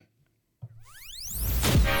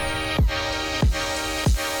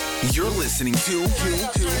You're listening to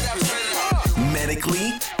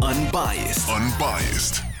Medically Unbiased.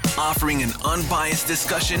 Unbiased. Offering an unbiased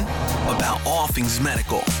discussion about all things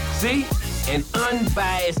medical. See? An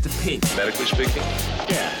unbiased opinion. Medically speaking?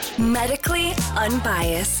 Yeah. Medically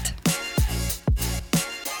Unbiased.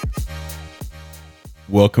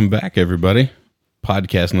 Welcome back, everybody.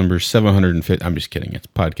 Podcast number 750. I'm just kidding. It's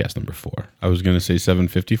podcast number 4. I was going to say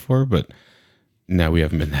 754, but now we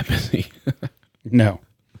haven't been that busy. No.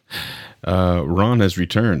 Ron has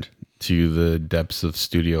returned to the depths of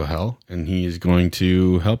studio hell, and he is going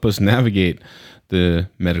to help us navigate the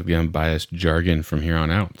medically unbiased jargon from here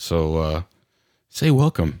on out. So say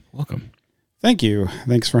welcome. Welcome. Thank you.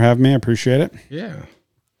 Thanks for having me. I appreciate it. Yeah.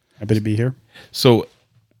 Happy to be here. So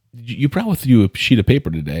you brought with you a sheet of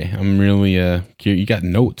paper today. I'm really curious. You got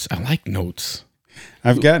notes. I like notes.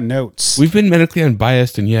 I've got notes. We've been medically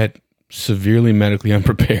unbiased and yet severely medically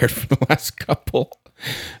unprepared for the last couple.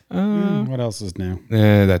 What else is new?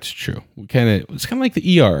 That's true. It's kind of like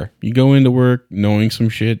the ER. You go into work knowing some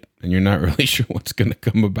shit and you're not really sure what's going to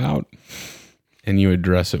come about, and you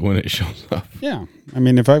address it when it shows up. Yeah. I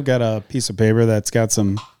mean, if I've got a piece of paper that's got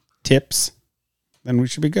some tips, then we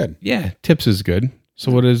should be good. Yeah, tips is good.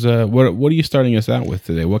 So what are you starting us out with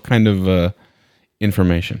today? What kind of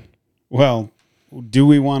information? Well, do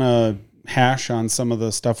we want to hash on some of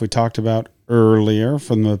the stuff we talked about earlier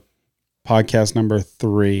from the podcast number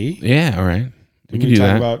 3? Yeah, all right. We can do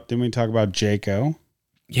that. Didn't we talk about Jayco?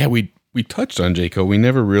 Yeah, we touched on Jayco. We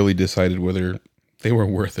never really decided whether they were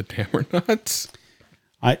worth a damn or not.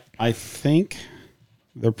 I think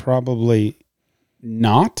they're probably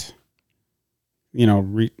not,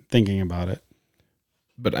 thinking about it.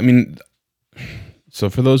 But I mean,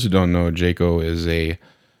 so for those who don't know, Jayco is a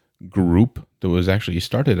group that was actually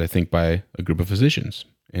started, I think, by a group of physicians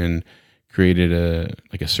and created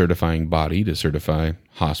a certifying body to certify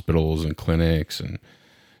hospitals and clinics and,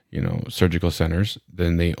 surgical centers.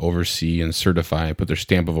 Then they oversee and certify, put their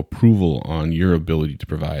stamp of approval on your ability to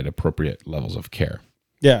provide appropriate levels of care.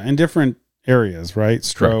 Yeah, in different areas, right?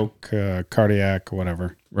 Stroke, cardiac,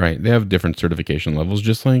 whatever. Right. They have different certification levels,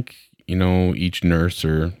 just like, each nurse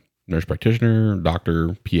or nurse practitioner,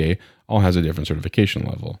 doctor, PA, all has a different certification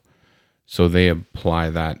level. So they apply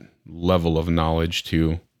that level of knowledge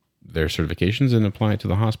to their certifications and apply it to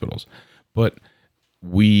the hospitals. But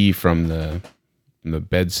we, from the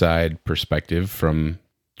bedside perspective, from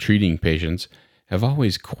treating patients, have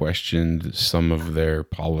always questioned some of their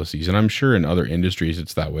policies. And I'm sure in other industries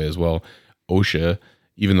it's that way as well. OSHA,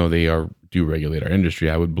 even though they do regulate our industry,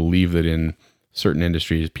 I would believe that in certain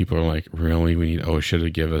industries, people are like, really, we need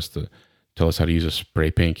OSHA to tell us how to use a spray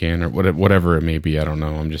paint can or whatever it may be. I don't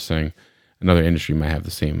know. I'm just saying another industry might have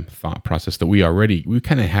the same thought process that we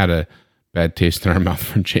kind of had a bad taste in our mouth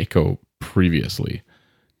from Jayco previously.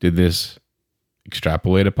 Did this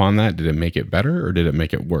extrapolate upon that? Did it make it better or did it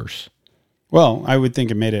make it worse? Well, I would think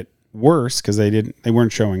it made it worse because they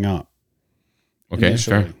weren't showing up. Okay,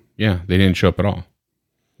 initially. fair. Yeah, they didn't show up at all.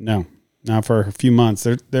 No, not for a few months.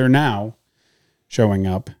 They're now showing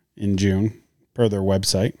up in June per their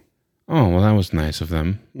website. Oh, well, that was nice of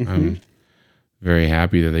them. Mm-hmm. I'm very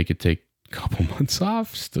happy that they could take a couple months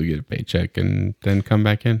off, still get a paycheck, and then come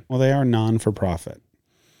back in. Well, they are non-for-profit.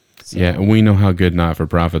 So. Yeah, and we know how good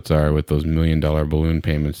not-for-profits are with those $1 million balloon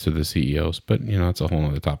payments to the CEOs, but, it's a whole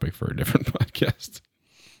other topic for a different podcast.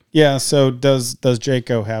 Yeah, so does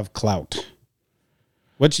Jayco have clout?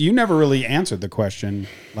 Which you never really answered the question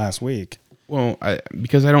last week. Well,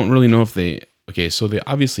 because I don't really know if they... Okay, so they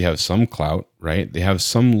obviously have some clout, right? They have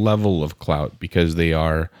some level of clout because they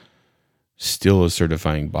are still a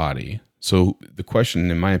certifying body. So the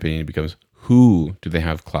question, in my opinion, becomes, who do they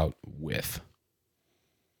have clout with?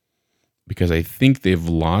 Because I think they've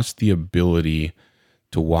lost the ability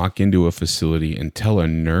to walk into a facility and tell a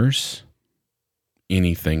nurse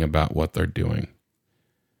anything about what they're doing.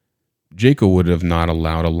 Jayco would have not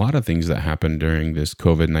allowed a lot of things that happened during this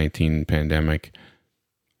COVID-19 pandemic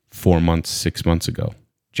 4 months, 6 months ago.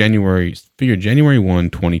 January 1,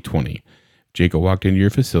 2020. Jayco walked into your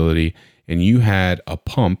facility and you had a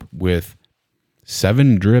pump with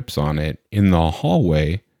 7 drips on it in the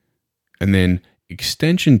hallway and then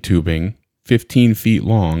extension tubing 15 feet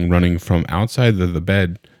long running from outside of the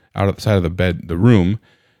bed, outside of the room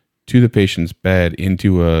to the patient's bed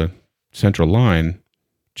into a central line.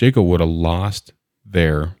 Jayco would have lost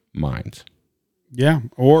their minds. Yeah,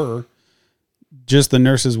 or just the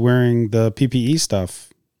nurses wearing the PPE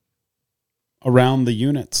stuff around the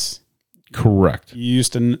units. Correct. You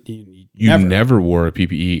used to... You never wore a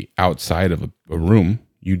PPE outside of a room.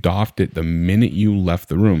 You doffed it the minute you left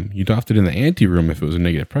the room. You doffed it in the ante room if it was a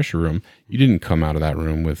negative pressure room. You didn't come out of that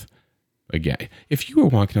room with a gown. If you were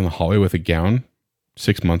walking down the hallway with a gown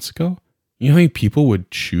 6 months ago, you know how many people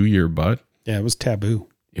would chew your butt? Yeah, it was taboo.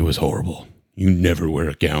 It was horrible. You never wear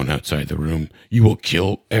a gown outside the room. You will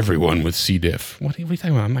kill everyone with C. diff. What are you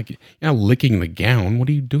talking about? I'm like, you're not licking the gown. What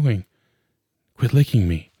are you doing? Quit licking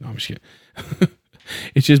me. No, I'm just kidding.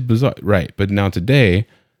 It's just bizarre. Right. But now today,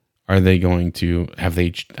 are they going to, I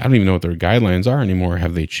don't even know what their guidelines are anymore.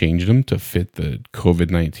 Have they changed them to fit the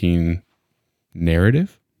COVID-19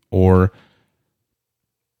 narrative? Or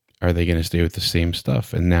are they going to stay with the same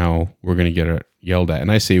stuff? And now we're going to get yelled at.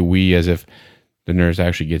 And I say we as if the nurse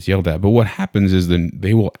actually gets yelled at. But what happens is then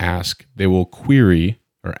they will query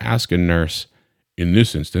or ask a nurse, in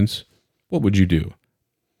this instance, what would you do?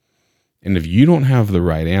 And if you don't have the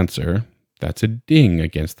right answer, that's a ding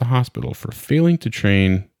against the hospital for failing to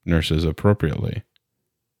train nurses appropriately.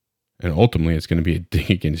 And ultimately, it's going to be a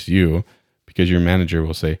ding against you because your manager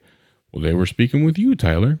will say, well, they were speaking with you,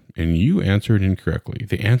 Tyler, and you answered incorrectly.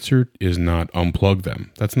 The answer is not unplug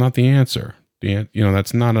them. That's not the answer.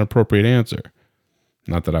 That's not an appropriate answer.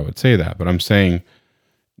 Not that I would say that, but I'm saying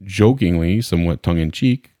jokingly, somewhat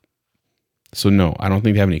tongue-in-cheek. So no, I don't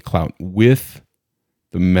think they have any clout with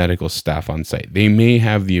the medical staff on site. They may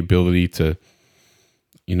have the ability to,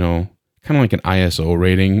 kind of like an ISO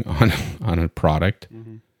rating on a product.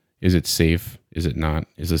 Mm-hmm. Is it safe? Is it not?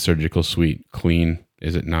 Is the surgical suite clean?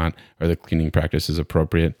 Is it not? Are the cleaning practices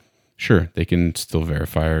appropriate? Sure, they can still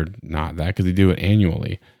verify or not that because they do it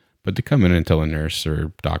annually. But to come in and tell a nurse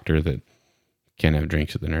or doctor that can't have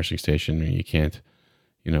drinks at the nursing station or you can't,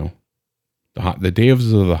 the day of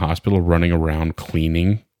the hospital running around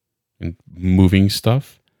cleaning and moving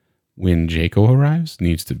stuff when Jaco arrives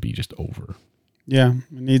needs to be just over. Yeah,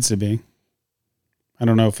 it needs to be. I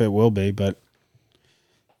don't know if it will be, but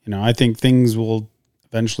I think things will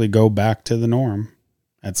eventually go back to the norm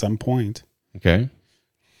at some point. Okay.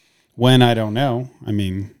 When, I don't know. I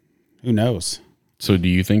mean, who knows? So do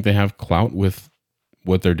you think they have clout with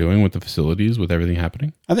what they're doing with the facilities, with everything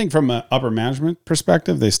happening? I think from an upper management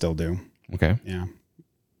perspective, they still do. Okay. Yeah.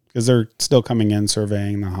 Because they're still coming in,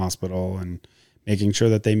 surveying the hospital and making sure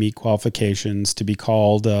that they meet qualifications to be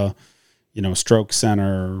called stroke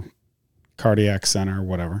center, cardiac center,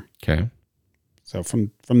 whatever. Okay. So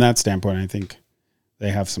from that standpoint, I think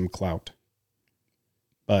they have some clout.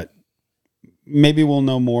 But maybe we'll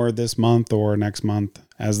know more this month or next month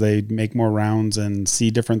as they make more rounds and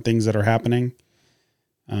see different things that are happening.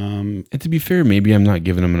 And to be fair, maybe I'm not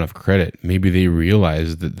giving them enough credit. Maybe they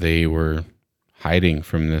realized that they were hiding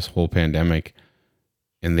from this whole pandemic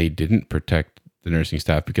and they didn't protect the nursing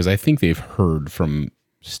staff, because I think they've heard from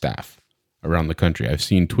staff around the country. I've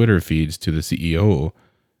seen Twitter feeds to the CEO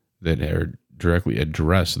that are directly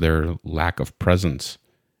address their lack of presence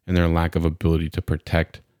and their lack of ability to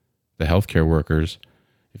protect the healthcare workers.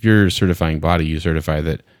 If you're a certifying body, you certify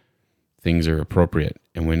that things are appropriate.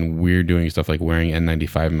 And when we're doing stuff like wearing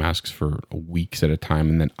N95 masks for weeks at a time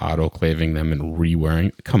and then autoclaving them and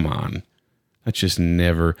re-wearing, come on. That's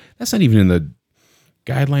not even in the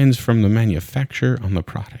guidelines from the manufacturer on the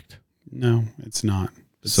product. No, it's not.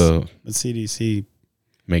 So the CDC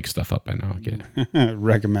makes stuff up. I know. I get it.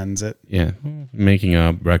 Recommends it. Yeah. Making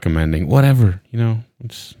up, recommending, whatever,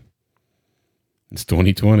 it's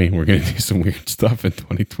 2020. We're going to do some weird stuff in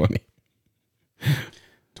 2020.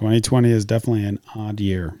 2020 is definitely an odd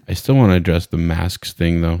year. I still want to address the masks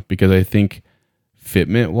thing though, because I think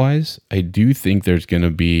fitment wise, I do think there's going to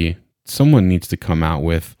be, someone needs to come out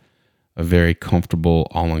with a very comfortable,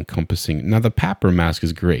 all-encompassing. Now the PAPR mask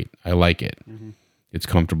is great. I like it. Mm-hmm. It's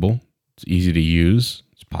comfortable. It's easy to use.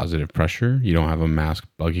 It's positive pressure. You don't have a mask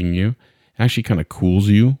bugging you. It actually kind of cools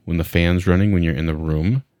you when the fan's running when you're in the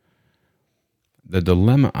room. The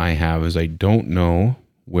dilemma I have is I don't know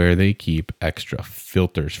where they keep extra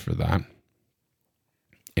filters for that.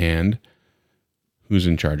 And who's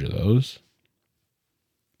in charge of those?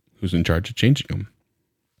 Who's in charge of changing them?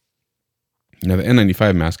 Now, the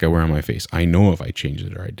N95 mask I wear on my face, I know if I changed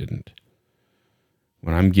it or I didn't.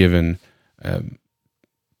 When I'm given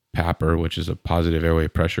PAPR, which is a positive airway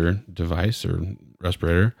pressure device or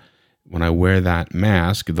respirator, when I wear that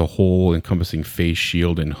mask, the whole encompassing face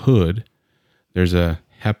shield and hood, there's a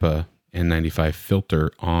HEPA N95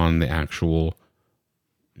 filter on the actual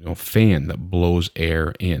fan that blows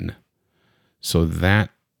air in. So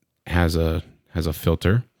that has a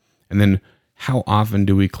filter. And then how often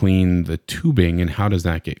do we clean the tubing and how does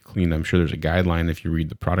that get cleaned? I'm sure there's a guideline if you read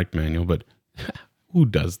the product manual, but who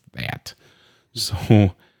does that?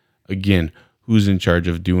 So again, who's in charge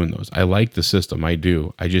of doing those. I like the system. I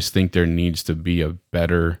do. I just think there needs to be a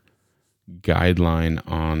better guideline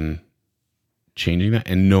on changing that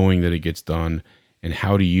and knowing that it gets done, and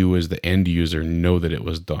how do you as the end user know that it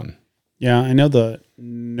was done? Yeah, I know the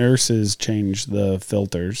nurses change the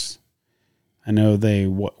filters. I know they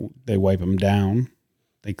wipe them down.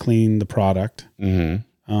 They clean the product.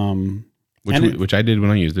 Mm-hmm. Which I did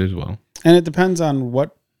when I used it as well. And it depends on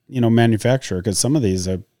what, manufacturer, because some of these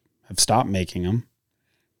have stopped making them.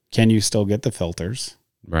 Can you still get the filters?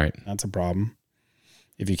 Right. That's a problem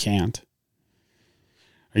if you can't.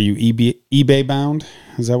 Are you eBay bound?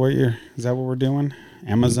 Is that what we're doing?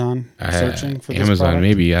 Amazon searching for this Amazon product?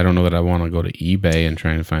 maybe. I don't know that I want to go to eBay and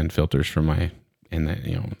try and find filters for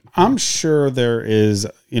I'm sure there is,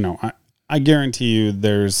 I guarantee you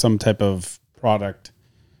there's some type of product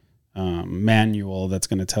manual that's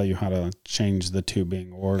going to tell you how to change the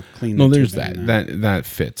tubing or clean the tubing. No, there's that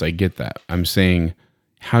fits. I get that. I'm saying,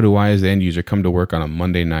 how do I as the end user come to work on a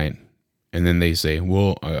Monday night and then they say,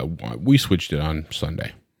 well, we switched it on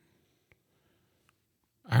Sunday.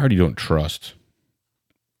 I already don't trust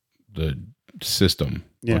the system.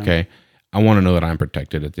 Yeah. Okay. I want to know that I'm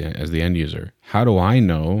protected as the end user. How do I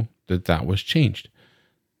know that was changed?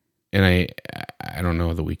 And I don't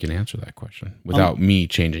know that we can answer that question without me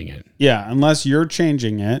changing it. Yeah, unless you're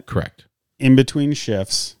changing it. Correct. In between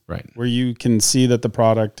shifts. Right. Where you can see that the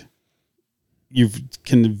product,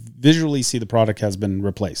 can visually see the product has been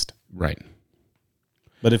replaced. Right.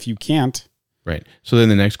 But if you can't. Right. So then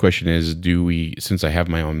the next question is, since I have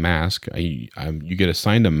my own mask, you get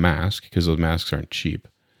assigned a mask because those masks aren't cheap.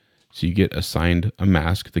 So you get assigned a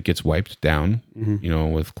mask that gets wiped down,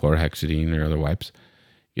 with chlorhexidine or other wipes.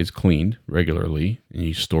 It's cleaned regularly, and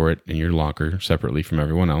you store it in your locker separately from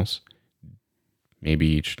everyone else. Maybe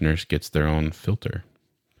each nurse gets their own filter,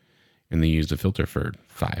 and they use the filter for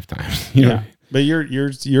 5 times. Yeah, but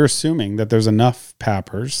you're assuming that there's enough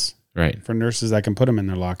PAPRs, right, for nurses that can put them in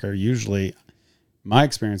their locker. Usually, my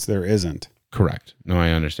experience, there isn't. Correct. No,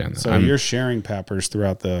 I understand that. So you're sharing PAPRs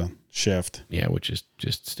throughout the shift. Yeah, which is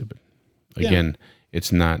just stupid. Again,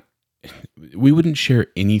 It's not. We wouldn't share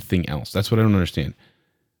anything else. That's what I don't understand.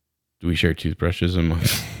 Do we share toothbrushes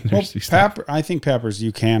amongst nurses? I think PAPRs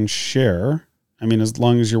you can share. I mean, as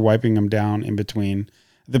long as you're wiping them down in between.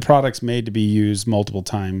 The product's made to be used multiple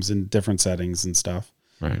times in different settings and stuff.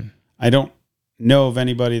 Right. I don't know of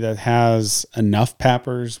anybody that has enough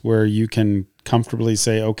PAPRs where you can comfortably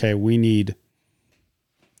say, okay, we need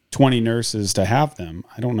 20 nurses to have them.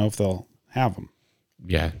 I don't know if they'll have them.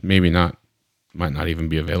 Yeah, maybe not. Might not even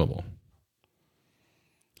be available.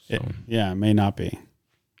 So. It may not be.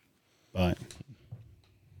 But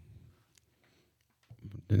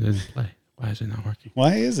it doesn't play. Why is it not working?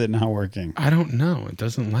 Why is it not working? I don't know. It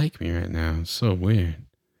doesn't like me right now. It's so weird.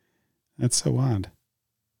 That's so odd.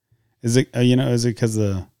 Is it, is it because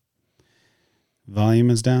the volume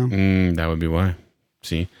is down? That would be why.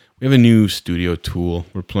 See, we have a new studio tool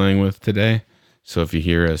we're playing with today. So if you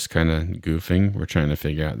hear us kind of goofing, we're trying to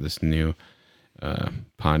figure out this new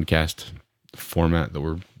podcast format that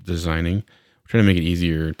we're designing. We're trying to make it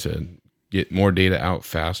easier to get more data out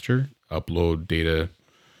faster, upload data,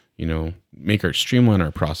 streamline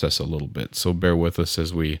our process a little bit. So bear with us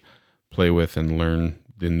as we play with and learn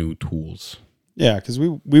the new tools. Yeah, because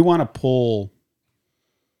we want to pull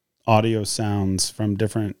audio sounds from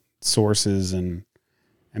different sources and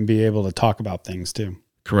be able to talk about things too.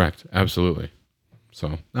 Correct. Absolutely.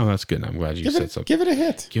 So, no, that's good. I'm glad you said something. Give it a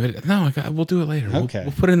hit. We'll do it later. Okay.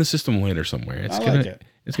 We'll put it in the system later somewhere. It's going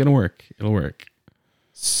to work. It'll work.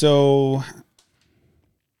 So,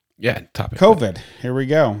 yeah, topic. COVID. Here we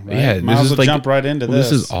go. Right? Yeah, might as well jump right into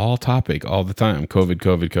this. This is all topic all the time.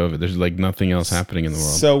 COVID. There's like nothing else happening in the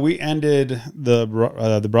world. So we ended the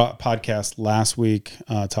podcast last week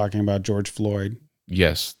talking about George Floyd.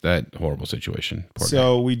 Yes, that horrible situation. Poor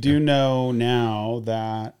so guy. we do know now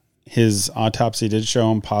that his autopsy did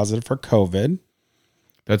show him positive for COVID.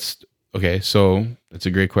 That's okay. So that's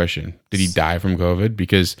a great question. Did he die from COVID?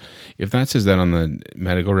 Because if that says that on the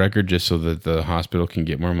medical record, just so that the hospital can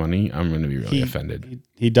get more money, I'm going to be really offended.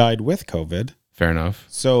 He died with COVID. Fair enough.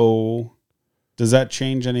 So does that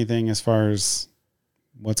change anything as far as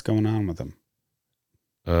what's going on with him?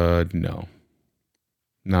 No,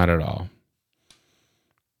 not at all.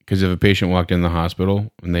 Because if a patient walked in the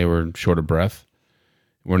hospital and they were short of breath,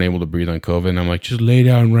 weren't able to breathe on COVID, and I'm like, just lay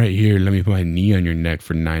down right here. Let me put my knee on your neck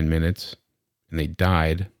for 9 minutes. And they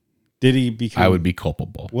died. Did he become... I would be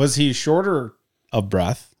culpable. Was he shorter of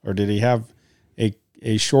breath, or did he have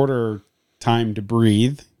a shorter time to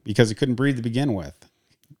breathe because he couldn't breathe to begin with?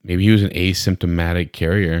 Maybe he was an asymptomatic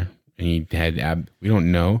carrier, and he had we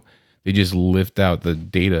don't know. They just lift out the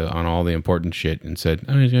data on all the important shit and said,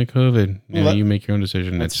 "Oh, he's got COVID." Yeah, you make your own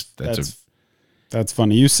decision. That's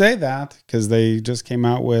funny. You say that because they just came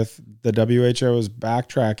out with the WHO is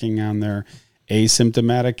backtracking on their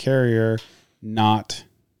asymptomatic carrier not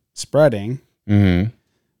spreading. Mm-hmm.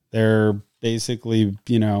 They're basically,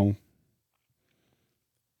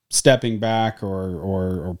 stepping back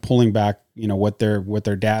or pulling back, what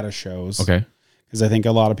their data shows. Okay. Because I think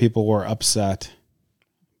a lot of people were upset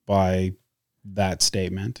by that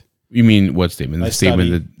statement. You mean what statement? The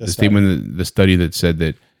study that said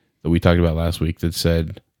that we talked about last week that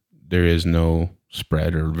said there is no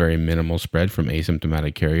spread or very minimal spread from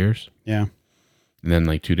asymptomatic carriers. Yeah. And then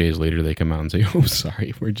like 2 days later they come out and say, "Oh,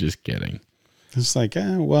 sorry, we're just kidding." It's like,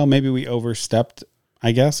 well, maybe we overstepped,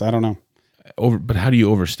 I guess. I don't know. But how do you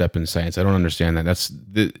overstep in science? I don't understand that.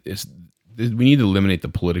 We need to eliminate the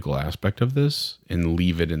political aspect of this and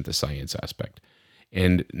leave it in the science aspect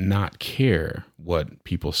and not care what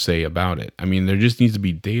people say about it. I mean, there just needs to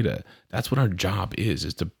be data. That's what our job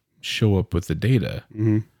is to show up with the data.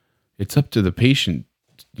 Mm-hmm. It's up to the patient,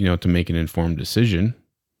 to make an informed decision.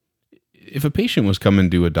 If a patient was coming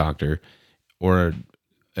to a doctor or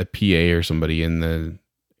a PA or somebody and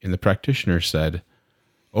the practitioner said,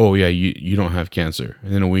 "Oh yeah, you don't have cancer,"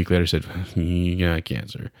 and then a week later said, "You got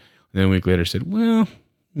cancer," and then a week later said, "Well,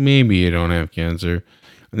 maybe you don't have cancer,"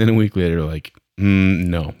 and then a week later like,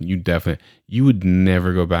 "No, you would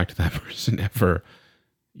never go back to that person ever."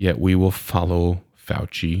 Yet we will follow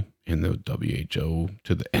Fauci and the WHO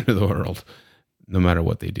to the end of the world, no matter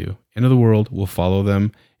what they do. End of the world, we'll follow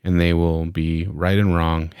them, and they will be right and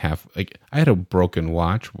wrong. I had a broken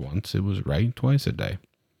watch once; it was right twice a day.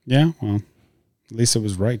 Yeah, well, at least it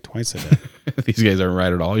was right twice a day. These guys aren't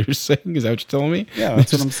right at all. You're saying? Is that what you're telling me? Yeah,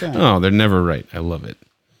 that's what I'm saying. Oh, they're never right. I love it.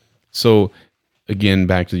 So, again,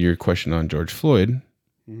 back to your question on George Floyd.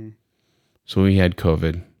 Mm-hmm. So he had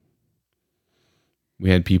COVID. We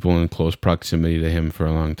had people in close proximity to him for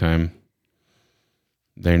a long time.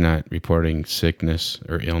 They're not reporting sickness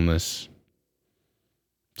or illness.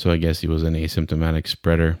 So I guess he was an asymptomatic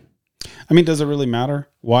spreader. I mean, does it really matter?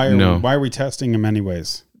 Why are we testing him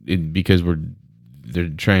anyways? Because they're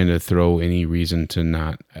trying to throw any reason to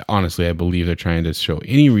not. Honestly, I believe they're trying to show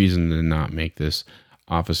any reason to not make this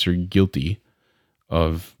officer guilty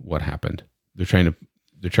of what happened. They're trying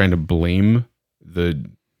to blame the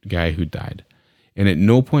guy who died. And at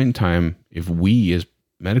no point in time, if we as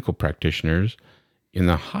medical practitioners in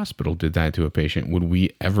the hospital did that to a patient, would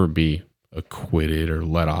we ever be acquitted or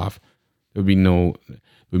let off? We'd be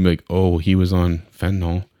like, "Oh, he was on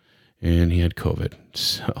fentanyl and he had COVID."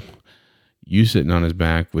 So you sitting on his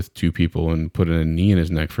back with two people and putting a knee in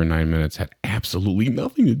his neck for 9 minutes had absolutely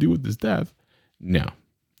nothing to do with his death. No,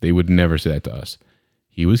 they would never say that to us.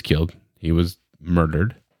 He was killed. He was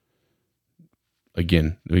murdered.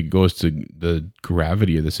 Again, it goes to the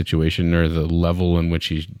gravity of the situation or the level in which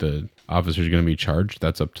the officer is going to be charged.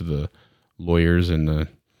 That's up to the lawyers and the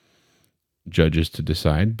judges to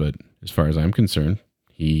decide. But as far as I'm concerned,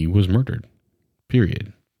 he was murdered.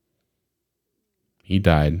 Period. He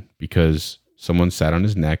died because someone sat on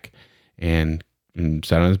his neck and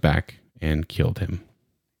sat on his back and killed him.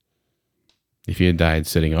 If he had died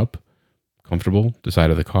sitting up, comfortable, the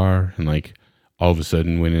side of the car, and like all of a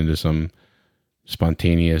sudden went into some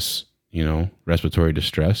spontaneous, respiratory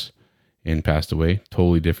distress and passed away,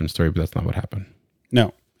 totally different story, but that's not what happened.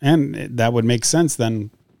 No. And that would make sense then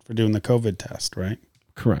for doing the COVID test, right?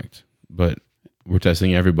 Correct. But we're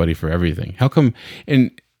testing everybody for everything. How come,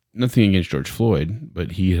 and nothing against George Floyd,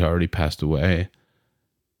 but he had already passed away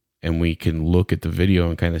and we can look at the video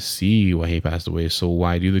and kind of see why he passed away. So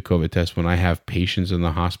why do the COVID test when I have patients in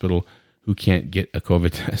the hospital who can't get a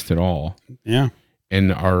COVID test at all? Yeah.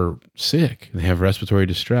 And are sick. They have respiratory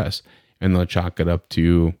distress, and they'll chalk it up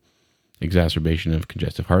to exacerbation of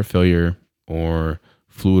congestive heart failure or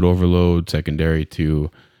fluid overload secondary to,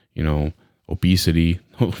 obesity.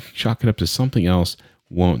 They'll chalk it up to something else.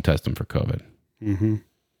 Won't test them for COVID. Mm-hmm.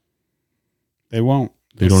 They won't.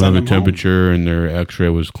 They don't have a temperature and their x-ray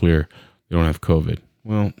was clear. They don't have COVID.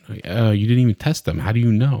 Well, you didn't even test them. How do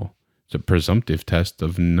you know? It's a presumptive test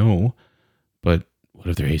of no, but what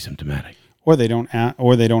if they're asymptomatic? Or they don't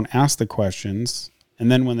ask the questions,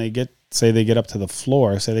 and then when they get up to the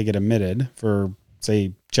floor, say they get admitted for,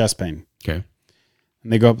 say, chest pain. Okay.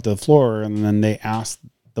 And they go up to the floor, and then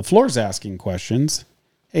the floor's asking questions.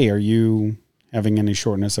 Hey, are you having any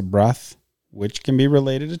shortness of breath? Which can be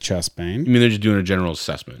related to chest pain. I mean, they're just doing a general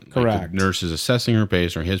assessment. Correct. Like the nurse is assessing her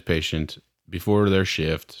patient or his patient before their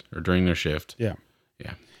shift or during their shift. Yeah.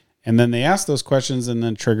 Yeah. And then they ask those questions and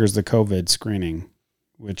then triggers the COVID screening,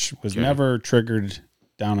 which was never triggered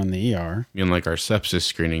down in the ER. You mean like our sepsis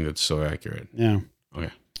screening that's so accurate? Yeah.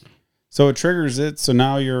 Okay. So it triggers it. So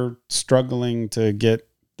now you're struggling to get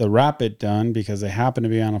the rapid done because they happen to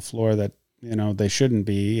be on a floor that, they shouldn't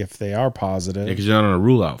be if they are positive. Yeah, because you're not on a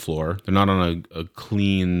rule-out floor. They're not on a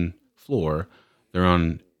clean floor. They're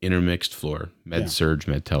on intermixed floor. Med-surg,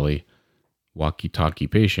 med-tele, walkie-talkie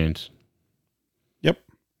patient. Yep.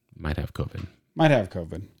 Might have COVID. Might have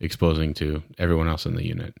COVID. Exposing to everyone else in the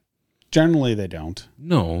unit. Generally, they don't.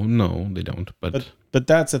 No, they don't. But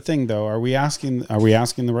that's the thing, though. Are we asking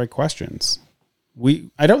the right questions?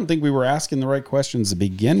 I don't think we were asking the right questions to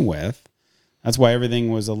begin with. That's why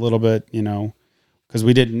everything was a little bit, because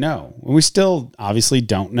we didn't know. And we still obviously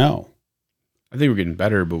don't know. I think we're getting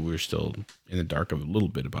better, but we're still in the dark of a little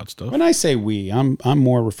bit about stuff. When I say we, I'm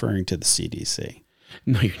more referring to the CDC.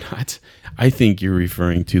 No, you're not. I think you're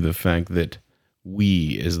referring to the fact that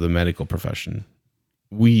we, as the medical profession,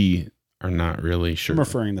 we are not really sure. I'm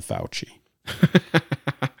referring to Fauci.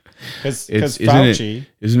 Because Isn't Fauci,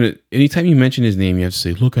 it? Anytime you mention his name, you have to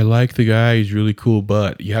say, "Look, I like the guy. He's really cool."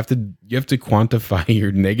 But you have to quantify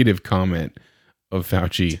your negative comment of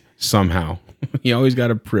Fauci somehow. You always got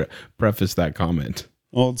to preface that comment.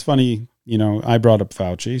 well, it's funny, I brought up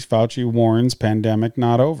Fauci. Fauci warns pandemic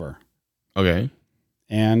not over. Okay,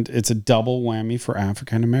 And it's a double whammy for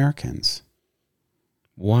African Americans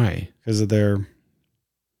why? because of their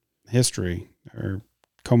history or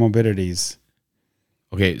comorbidities.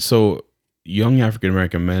 Okay, so young African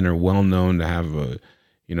American men are well known to have a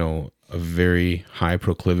very high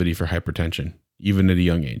proclivity for hypertension, even at a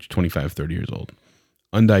young age, 25, 30 years old.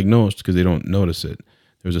 Undiagnosed because they don't notice it.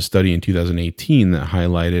 There was a study in 2018 that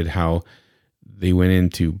highlighted how they went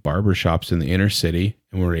into barbershops in the inner city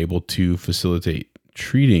and were able to facilitate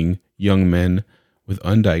treating young men with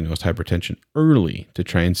undiagnosed hypertension early to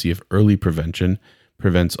try and see if early prevention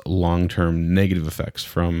prevents long-term negative effects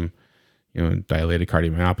from dilated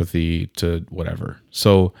cardiomyopathy to whatever.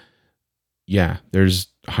 So yeah, there's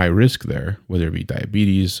high risk there, whether it be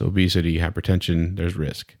diabetes, obesity, hypertension, there's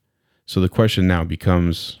risk. So the question now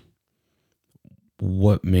becomes,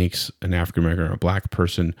 what makes an African American or a black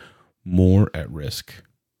person more at risk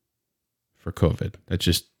for COVID? That's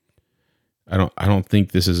just, I don't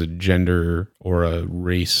think this is a gender or a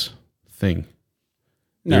race thing.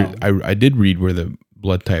 No. I did read where the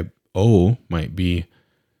blood type O might be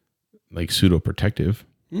like pseudoprotective.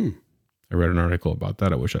 I read an article about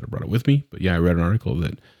that. I wish I'd have brought it with me, but yeah, I read an article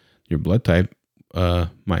that your blood type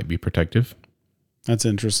might be protective. That's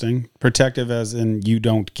interesting. Protective as in you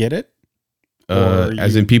don't get it?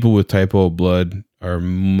 As in people with type O blood are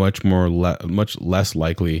much less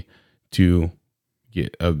likely to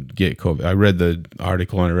get COVID. I read the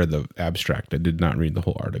article and I read the abstract. I did not read the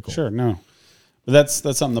whole article. Sure, no. But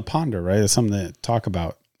that's something to ponder, right? That's something to talk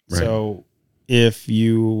about. Right. So if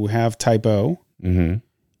you have type O,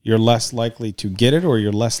 you're less likely to get it, or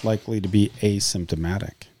you're less likely to be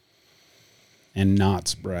asymptomatic and not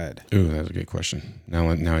spread. Ooh, that's a good question. Now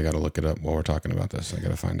I got to look it up while we're talking about this. I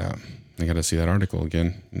got to find out. I got to see that article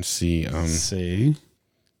again and see. See,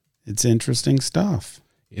 it's interesting stuff.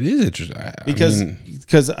 It is interesting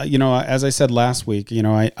Because as I said last week,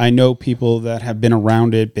 I know people that have been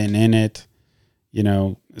around it, been in it,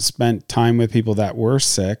 spent time with people that were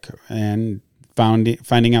sick and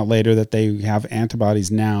finding out later that they have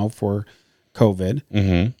antibodies now for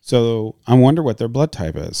COVID. So I wonder what their blood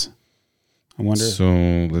type is. I wonder.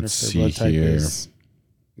 So let's see here.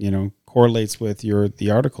 Correlates with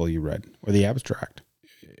the article you read or the abstract.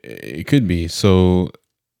 It could be. So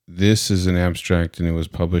this is an abstract, and it was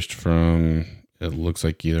published from, it looks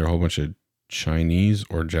like either a whole bunch of Chinese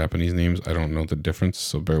or Japanese names. I don't know the difference,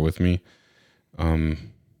 so bear with me. The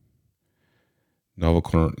novel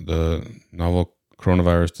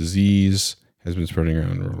coronavirus disease has been spreading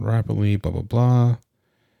around rapidly, blah, blah, blah.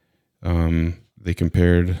 They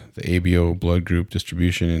compared the ABO blood group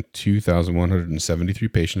distribution in 2,173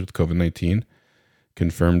 patients with COVID-19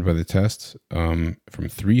 confirmed by the test from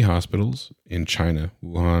 3 hospitals in China,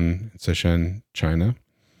 Wuhan, Shenzhen, China.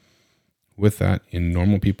 With that, in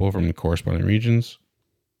normal people from the corresponding regions,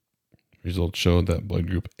 results showed that blood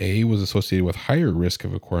group A was associated with higher risk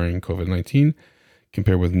of acquiring COVID-19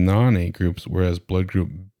 compared with non-A groups, whereas blood group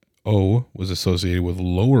O was associated with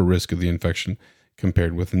lower risk of the infection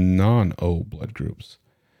compared with non-O blood groups.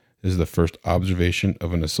 This is the first observation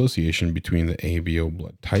of an association between the ABO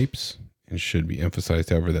blood types, and should be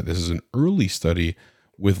emphasized, however, that this is an early study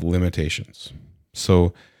with limitations.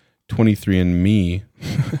 So 23andMe,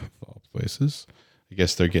 of all places, I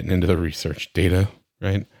guess they're getting into the research data,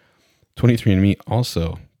 right? 23andMe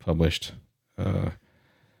also published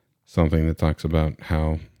something that talks about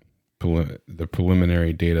how the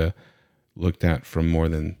preliminary data looked at from more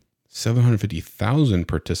than 750,000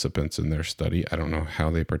 participants in their study. I don't know how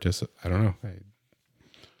they I don't know. It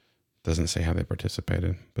doesn't say how they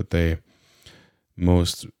participated, but I would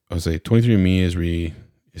say 23andMe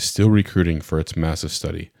is still recruiting for its massive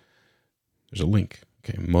study. There's a link.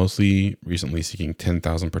 Okay, mostly recently seeking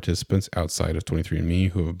 10,000 participants outside of 23andMe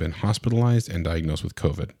who have been hospitalized and diagnosed with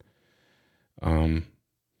COVID.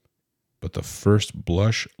 But the first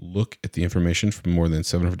blush look at the information from more than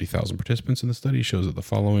 750,000 participants in the study shows that the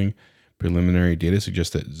following preliminary data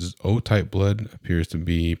suggests that O-type blood appears to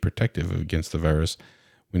be protective against the virus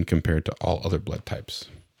when compared to all other blood types.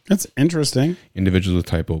 That's interesting. Individuals with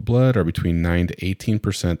type O blood are between 9 to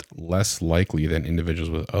 18% less likely than individuals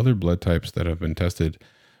with other blood types that have been tested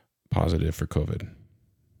positive for COVID.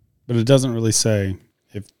 But it doesn't really say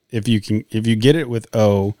if you get it with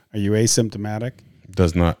O, are you asymptomatic?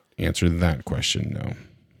 Does not answer that question, no.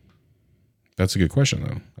 That's a good question,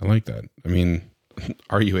 though. I like that. I mean,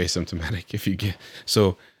 are you asymptomatic if you get...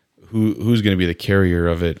 So who's going to be the carrier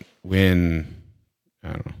of it when...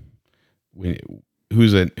 I don't know.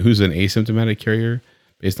 Who's an asymptomatic carrier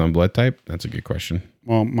based on blood type? That's a good question.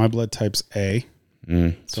 Well, my blood type's A.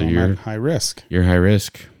 So you're at high risk. You're high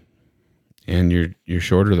risk. And you're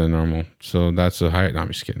shorter than normal. So that's a high... No, I'm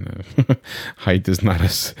just kidding. Height is not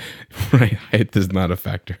height is not a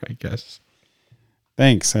factor, I guess.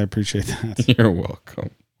 Thanks. I appreciate that. You're welcome.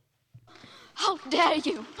 How dare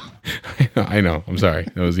you? I know. I'm sorry.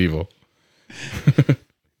 That was evil.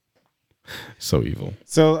 So evil.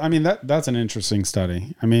 So, I mean, that's an interesting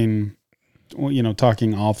study. I mean,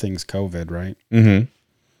 talking all things COVID, right? Mm-hmm.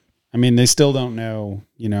 I mean, they still don't know,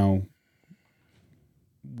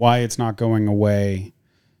 why it's not going away.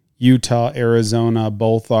 Utah, Arizona,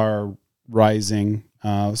 both are rising.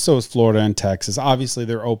 So is Florida and Texas. Obviously,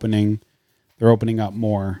 they're opening up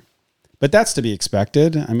more, but that's to be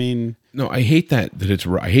expected. I mean, no, I hate that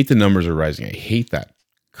I hate the numbers are rising. I hate that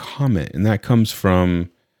comment, and that comes from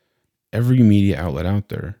every media outlet out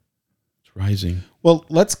there. It's rising. Well,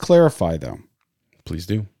 let's clarify though. Please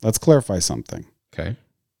do. Let's clarify something. Okay.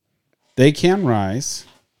 They can rise.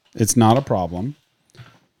 It's not a problem.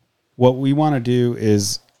 What we want to do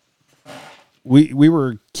is we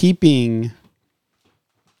were keeping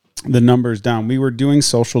the numbers down. We were doing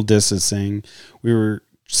social distancing. We were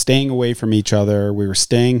staying away from each other. We were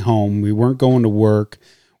staying home. We weren't going to work.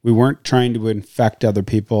 We weren't trying to infect other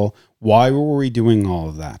people. Why were we doing all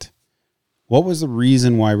of that? What was the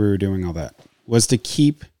reason why we were doing all that? Was to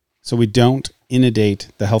keep so we don't inundate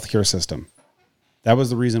the healthcare system. That was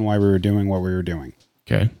the reason why we were doing what we were doing.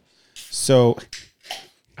 Okay. So,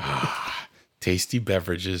 tasty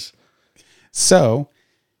beverages. So,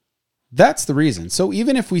 that's the reason. So,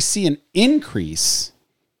 even if we see an increase,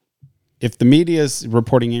 if the media is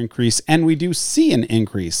reporting increase and we do see an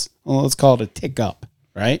increase, well, let's call it a tick up,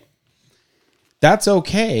 right? That's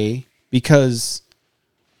okay because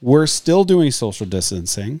we're still doing social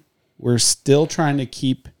distancing. We're still trying to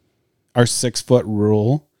keep our 6-foot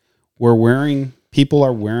rule. People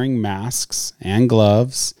are wearing masks and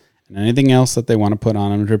gloves and anything else that they want to put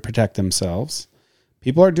on them to protect themselves.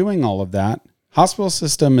 People are doing all of that. Hospital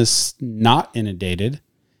system is not inundated,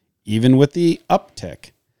 even with the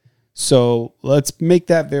uptick. So let's make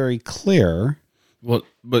that very clear. Well,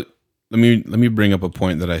 but let me bring up a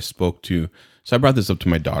point that I spoke to. So I brought this up to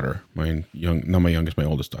my daughter, my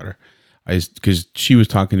oldest daughter. Because she was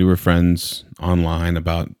talking to her friends online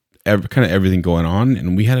about kind of everything going on,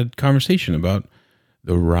 and we had a conversation about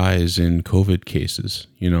the rise in COVID cases,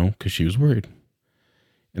 because she was worried.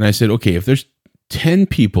 And I said, okay, if there's 10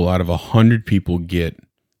 people out of 100 people get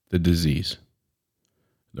the disease,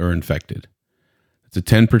 they're infected. It's a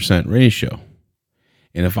 10% ratio.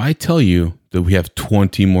 And if I tell you that we have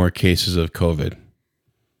 20 more cases of COVID,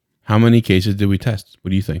 how many cases did we test? What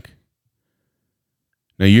do you think?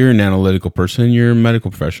 Now, you're an analytical person, you're a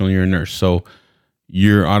medical professional, you're a nurse, so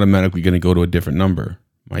you're automatically going to go to a different number.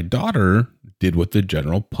 My daughter did what the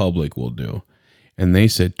general public will do, and they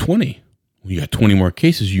said 20. Well, you got 20 more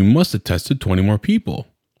cases, you must have tested 20 more people,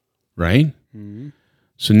 right? Mm-hmm.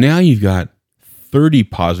 So now you've got 30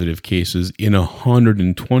 positive cases in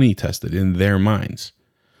 120 tested in their minds.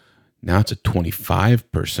 Now it's a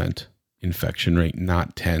 25% infection rate,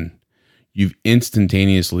 not 10. You've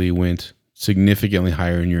instantaneously went significantly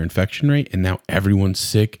higher in your infection rate, and now everyone's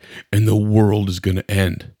sick and the world is going to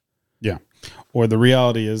end. Yeah. Or the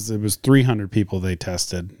reality is it was 300 people they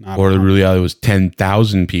tested. Or the reality was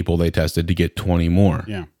 10,000 people they tested to get 20 more.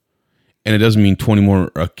 Yeah. And it doesn't mean 20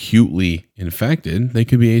 more acutely infected. They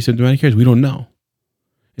could be asymptomatic carriers. We don't know.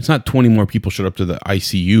 It's not 20 more people showed up to the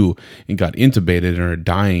ICU and got intubated and are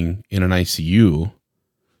dying in an ICU.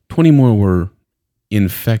 20 more were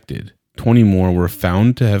infected. 20 more were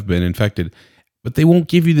found to have been infected, but they won't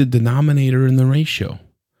give you the denominator in the ratio.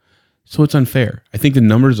 So it's unfair. I think the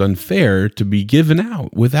number is unfair to be given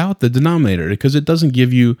out without the denominator because it doesn't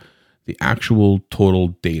give you the actual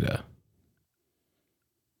total data.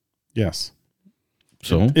 Yes.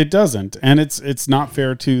 So it doesn't. And it's not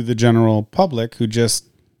fair to the general public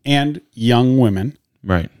and young women,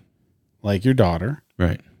 right, like your daughter,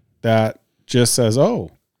 right, that just says, oh,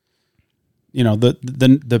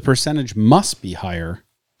 the percentage must be higher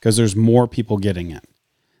because there's more people getting it.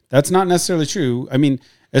 That's not necessarily true. I mean,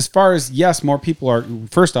 as far as, yes, more people are,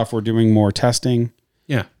 first off, we're doing more testing.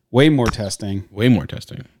 Yeah. Way more testing.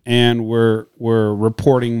 And we're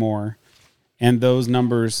reporting more. And those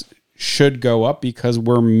numbers should go up because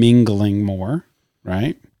we're mingling more,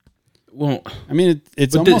 right? Well, I mean,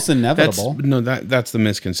 it's almost inevitable. That's the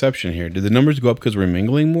misconception here. Did the numbers go up because we're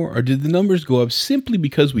mingling more, or did the numbers go up simply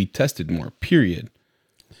because we tested more, period?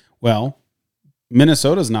 Well,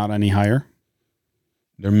 Minnesota's not any higher.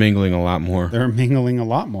 They're mingling a lot more. They're mingling a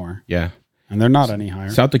lot more. Yeah. And they're not any higher.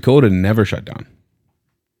 South Dakota never shut down.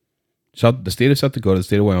 The state of South Dakota, the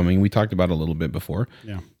state of Wyoming, we talked about it a little bit before.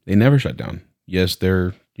 Yeah. They never shut down. Yes,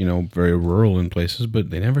 they're, very rural in places, but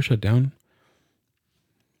they never shut down.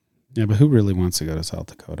 Yeah, but who really wants to go to South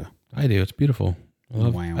Dakota? I do. It's beautiful.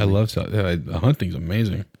 I love South. The hunting's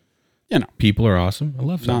amazing. People are awesome. I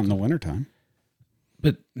love South. Not in the wintertime.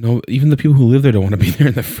 But no, even the people who live there don't want to be there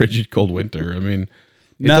in the frigid cold winter. I mean,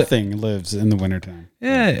 nothing lives in the wintertime.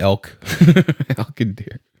 Yeah, elk, elk and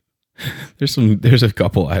deer. There's a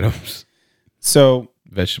couple items. So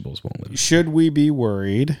vegetables won't live. Should we be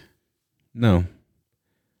worried? No.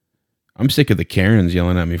 I'm sick of the Karens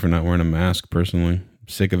yelling at me for not wearing a mask. Personally, I'm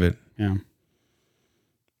sick of it. Yeah.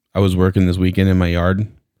 I was working this weekend in my yard.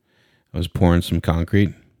 I was pouring some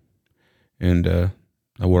concrete, and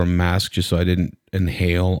I wore a mask just so I didn't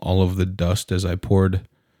inhale all of the dust as I poured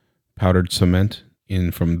powdered cement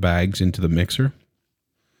in from bags into the mixer.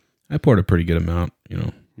 I poured a pretty good amount,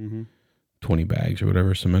 20 bags or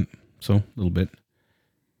whatever cement. So a little bit.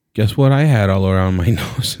 Guess what I had all around my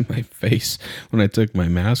nose and my face when I took my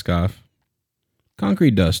mask off?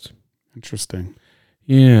 Concrete dust. Interesting.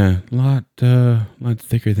 Yeah, a lot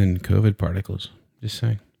thicker than COVID particles. Just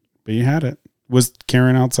saying. But you had it. Was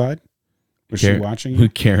Karen outside? Was she watching you?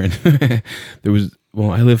 Karen. I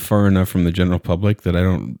live far enough from the general public that I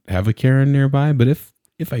don't have a Karen nearby. But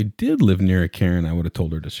if I did live near a Karen, I would have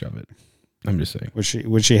told her to shove it. I'm just saying.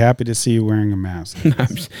 Was she happy to see you wearing a mask?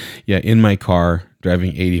 In my car,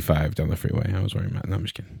 driving 85 down the freeway, I was wearing a mask. No, I'm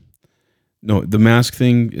just kidding. No, the mask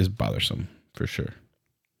thing is bothersome, for sure.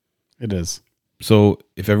 It is. So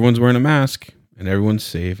if everyone's wearing a mask and everyone's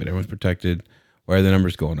safe and everyone's protected, why are the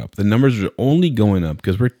numbers going up? The numbers are only going up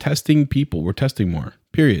because we're testing people. We're testing more,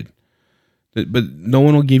 period. But no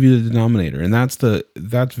one will give you the denominator. And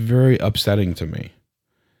that's very upsetting to me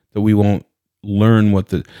that we won't learn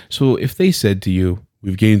so if they said to you,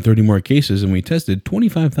 we've gained 30 more cases and we tested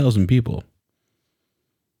 25,000 people.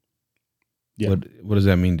 Yeah. What does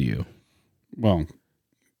that mean to you? Well,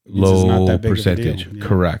 low percentage. Yeah.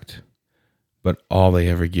 Correct. But all they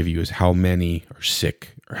ever give you is how many are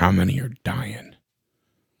sick or how many are dying.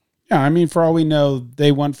 Yeah, I mean, for all we know,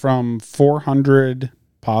 they went from 400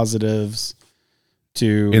 positives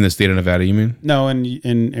to... In the state of Nevada, you mean? No,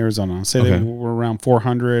 in Arizona. Say they were around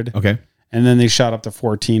 400. Okay. And then they shot up to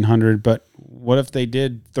 1,400. But what if they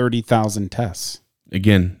did 30,000 tests?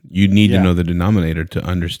 Again, you need to know the denominator to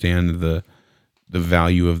understand the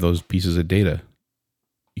value of those pieces of data.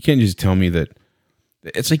 You can't just tell me that...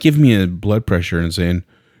 It's like giving me a blood pressure and saying,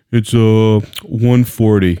 it's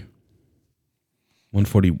 140.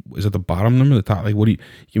 140, is that the bottom number? The top? Like, what do you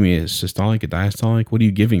give me? A systolic, a diastolic? What are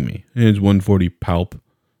you giving me? It's 140 palp.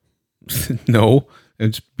 No,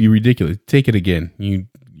 it's be ridiculous. Take it again.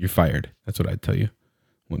 You're fired. That's what I'd tell you.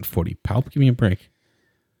 140 palp? Give me a break.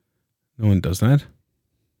 No one does that.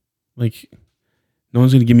 Like, no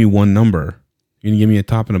one's going to give me one number. You're going to give me a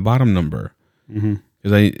top and a bottom number. Mm-hmm.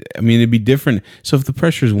 Because I mean, it'd be different. So if the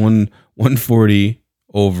pressure is 140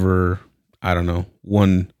 over, I don't know,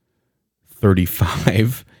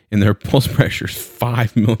 135, and their pulse pressure is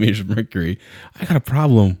 5 millimeters of mercury, I got a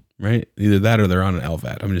problem, right? Either that or they're on an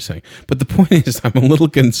LVAD. I'm just saying. But the point is, I'm a little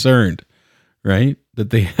concerned, right? That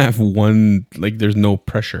they have there's no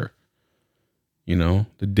pressure. The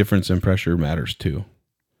difference in pressure matters too.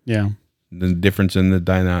 Yeah. The difference in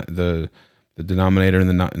the denominator and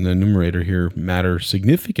the numerator here matter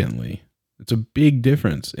significantly. It's a big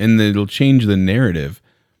difference, and it'll change the narrative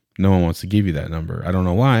No one wants to give you that number. I don't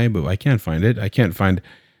know why, but I can't find it.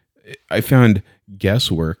 I found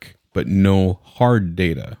guesswork, but no hard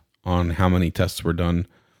data on how many tests were done,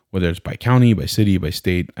 whether it's by county, by city, by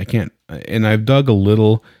state. I can't, and I've dug a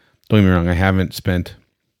little. Don't get me wrong, I haven't spent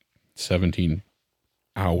 17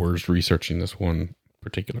 hours researching this one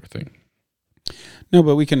particular thing. No,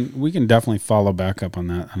 but we can definitely follow back up on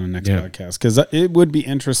that on the next podcast, because it would be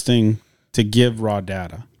interesting to give raw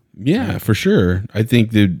data. Yeah, for sure. I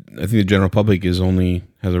think the general public has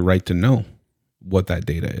a right to know what that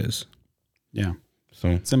data is. Yeah. So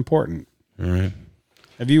it's important. All right.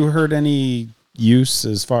 Have you heard any use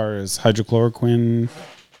as far as hydrochloroquine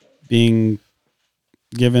being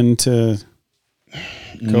given to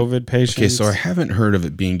COVID patients? Okay, so I haven't heard of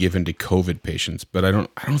it being given to COVID patients, but I don't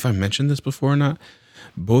know if I mentioned this before or not.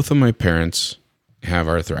 Both of my parents have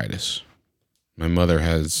arthritis. My mother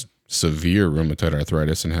has severe rheumatoid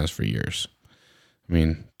arthritis and has for years. I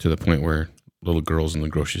mean, to the point where little girls in the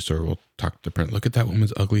grocery store will talk to the parent, look at that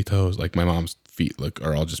woman's ugly toes. Like my mom's feet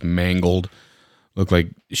are all just mangled.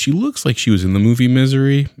 She looks like she was in the movie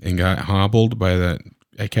Misery and got hobbled by that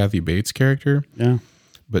Kathy Bates character. Yeah.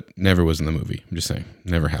 But never was in the movie. I'm just saying.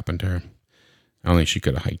 Never happened to her. I don't think she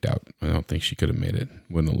could have hiked out. I don't think she could have made it.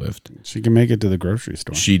 Wouldn't have lived. She can make it to the grocery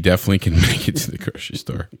store. She definitely can make it to the grocery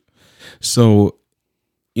store. So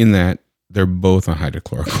in that, they're both on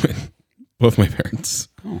hydrochloroquine. Both my parents.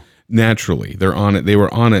 Oh. Naturally. They're on it. They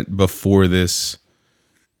were on it before this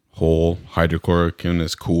whole hydrochloroquine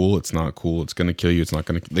is cool. It's not cool. It's going to kill you. It's not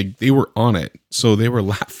going to. They were on it. So they were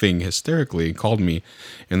laughing hysterically and called me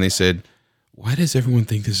and they said, why does everyone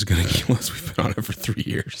think this is going to kill us? We've been on it for 3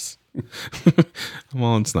 years.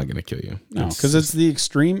 Well, it's not going to kill you. No, because it's the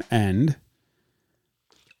extreme end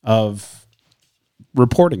of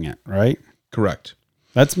reporting it, right? Correct.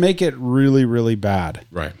 Let's make it really, really bad.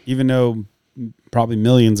 Right. Even though probably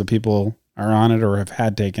millions of people are on it or have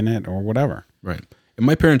had taken it or whatever. Right. And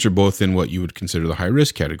my parents are both in what you would consider the high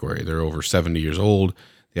risk category. They're over 70 years old.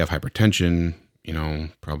 They have hypertension,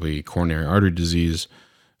 probably coronary artery disease.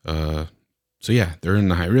 So yeah, they're in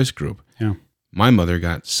the high risk group. Yeah. My mother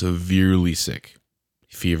got severely sick,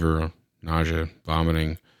 fever, nausea,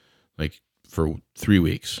 vomiting, for 3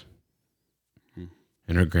 weeks.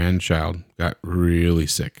 And her grandchild got really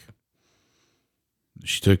sick.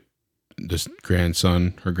 She took her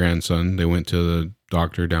grandson, they went to the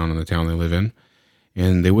doctor down in the town they live in,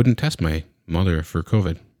 and they wouldn't test my mother for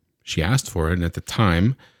COVID. She asked for it, and at the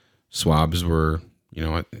time, swabs were,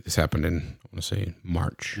 this happened in, I want to say,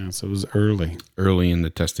 March. Yeah, so it was early in the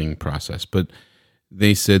testing process. But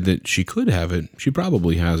they said that she could have it. She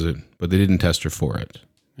probably has it, but they didn't test her for it.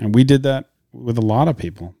 And we did that with a lot of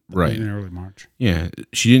people. Right. In early March. Yeah.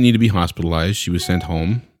 She didn't need to be hospitalized. She was sent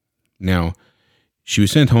home. Now, she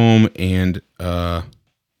was sent home and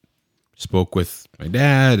spoke with my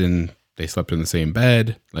dad, and they slept in the same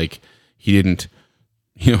bed. He didn't,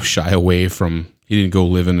 shy away from, he didn't go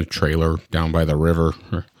live in a trailer down by the river.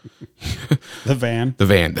 The van. The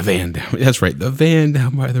van down. That's right. The van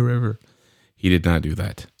down by the river. He did not do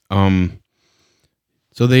that.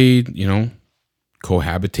 So they,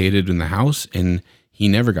 cohabitated in the house, and he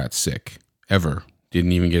never got sick ever.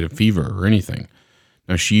 Didn't even get a fever or anything.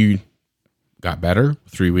 Now she got better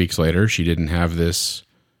 3 weeks later. She didn't have this,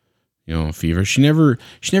 fever. She was never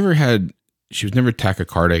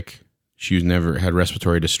tachycardic. She was never had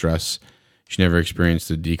respiratory distress. She never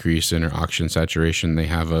experienced a decrease in her oxygen saturation. They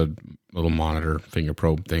have a little monitor finger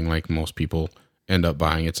probe thing like most people end up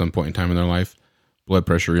buying at some point in time in their life. Blood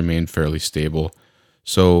pressure remained fairly stable.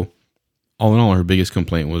 So all in all, her biggest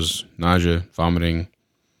complaint was nausea, vomiting,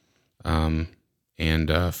 and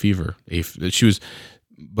fever.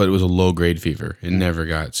 But it was a low grade fever. It never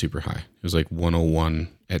got super high. It was like 101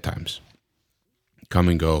 at times. Come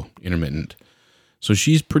and go, intermittent. So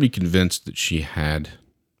she's pretty convinced that she had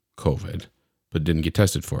COVID, but didn't get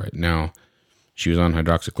tested for it. Now, she was on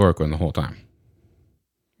hydroxychloroquine the whole time.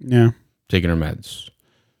 Yeah. Taking her meds.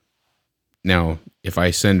 Now, if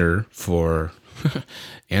I send her for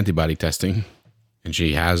antibody testing and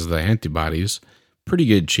she has the antibodies, pretty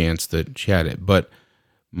good chance that she had it. But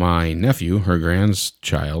my nephew, her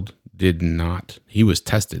grandchild, did not. He was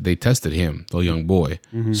tested. They tested him, the young boy,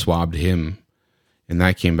 swabbed him, and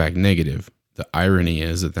that came back negative. The irony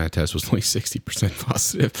is that test was only 60%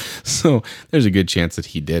 positive. So there's a good chance that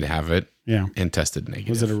he did have it and tested negative.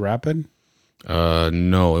 Was it a rapid?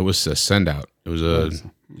 No, it was a send out. It was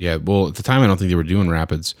well, at the time, I don't think they were doing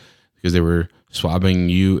rapids because they were swabbing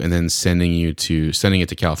you and then sending it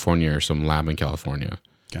to California or some lab in California.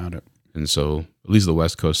 Got it. And so at least the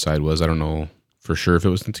West Coast side was, I don't know for sure if it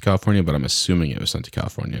was sent to California, but I'm assuming it was sent to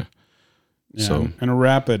California. Yeah. So And a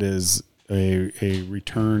rapid is a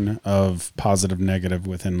return of positive negative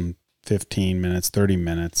within 15 minutes, 30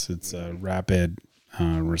 minutes. It's a rapid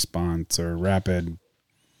response or rapid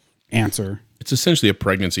answer. it's essentially a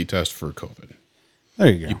pregnancy test for COVID. There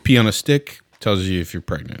you go. You pee on a stick, tells you if you're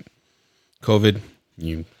pregnant. COVID,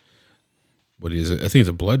 what is it? I think it's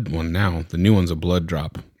a blood one now. The new one's a blood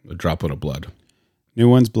drop, a droplet of blood. New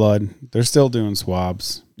one's blood. They're still doing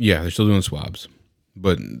swabs. Yeah, they're still doing swabs.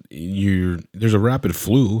 But there's a rapid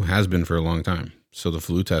flu, has been for a long time. So the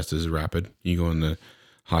flu test is rapid. You go in the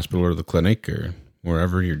hospital or the clinic or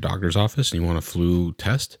wherever, your doctor's office, and you want a flu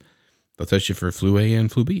test, they'll test you for flu A and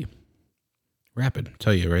flu B. Rapid.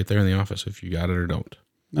 Tell you right there in the office if you got it or don't.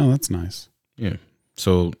 No, that's nice. Yeah.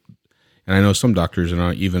 So, and I know some doctors,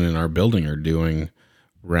 and even in our building, are doing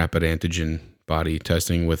rapid antigen body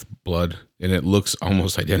testing with blood, and it looks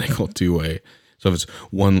almost identical to a. So if it's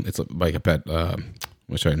one, it's like a pet.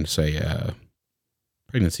 What's trying to say?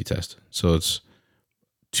 Pregnancy test. So it's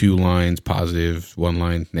 2 lines positive, 1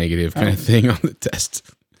 line negative kind of thing on the test.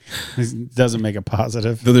 It doesn't make it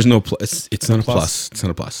positive. Though there's no plus. It's not a plus. It's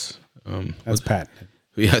not a plus. That's patented.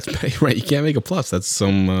 Yeah, it's right. You can't make a plus. That's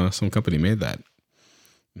some company made that.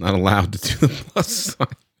 Not allowed to do the plus sign.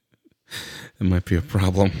 It might be a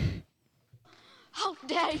problem. How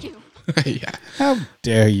dare you? Yeah. How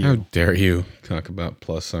dare you? How dare you talk about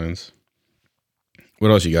plus signs?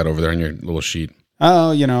 What else you got over there on your little sheet?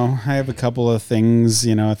 Oh, I have a couple of things,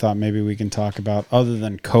 I thought maybe we can talk about other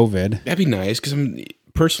than COVID. That'd be nice because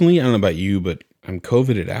personally, I don't know about you, but I'm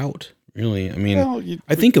COVIDed out. Really, I mean, Well,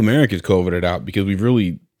 I think America's COVIDed out because we've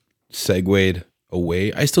really segued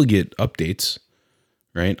away. I still get updates,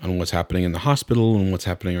 right, on what's happening in the hospital and what's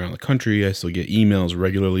happening around the country. I still get emails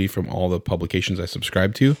regularly from all the publications I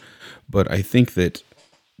subscribe to, but I think that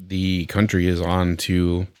the country is on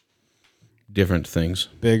to different things.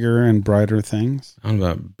 Bigger and brighter things. I don't know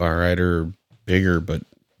about brighter, bigger, but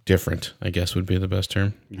different, I guess would be the best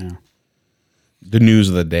term. Yeah. The news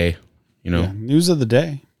of the day, Yeah, news of the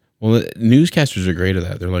day. Well, the newscasters are great at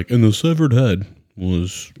that. They're like, and the severed head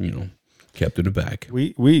was, kept in the back.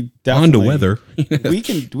 We definitely On to weather. we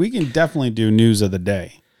can definitely do news of the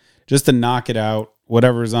day, just to knock it out.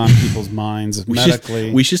 Whatever's on people's minds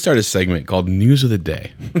medically. We should start a segment called News of the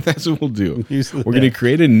Day. That's what we'll do. News of the We're going to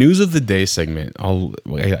create a News of the Day segment.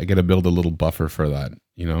 I got to build a little buffer for that,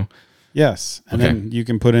 Yes, and Okay. then you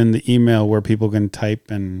can put in the email where people can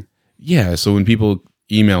type and. Yeah, so when people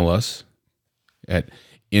email us at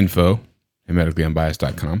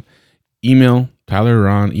info@medicallyunbiased.com, email Tyler or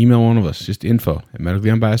Ron, email one of us, just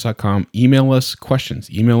info@medicallyunbiased.com. Email us questions.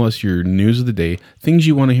 Email us your news of the day, things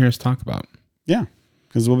you want to hear us talk about. Yeah,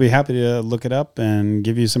 because we'll be happy to look it up and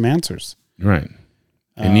give you some answers. Right.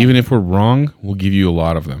 And even if we're wrong, we'll give you a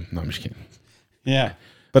lot of them. No, I'm just kidding. Yeah,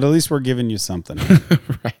 but at least we're giving you something.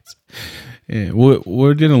 Right. Yeah,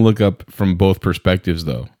 we're going to look up from both perspectives,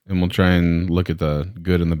 though, and we'll try and look at the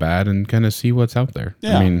good and the bad and kind of see what's out there.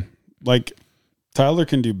 Yeah. I mean, Like Tyler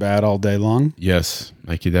can do bad all day long. yes,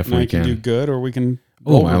 like you And definitely I can do can. good, or we can.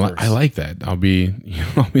 Oh, role I reverse. like that. I'll be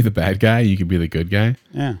the bad guy. You could be the good guy.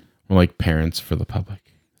 Yeah. We're like parents for the public.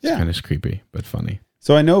 It's Yeah. kind of creepy, but funny.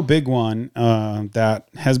 So I know a big one that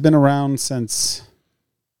has been around since,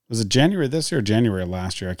 was it January this year or January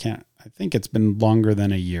last year? I think it's been longer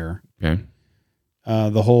than a year. Okay.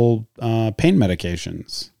 The whole pain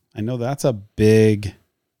medications. I know that's a big,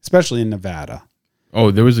 especially in Nevada. Oh,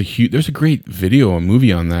 there's a great video, a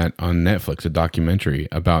movie on that on Netflix, a documentary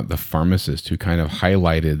about the pharmacist who kind of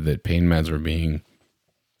highlighted that pain meds were being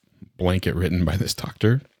blanket written by this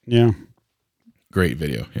doctor. Yeah. Great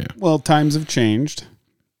video. Yeah. Well, times have changed.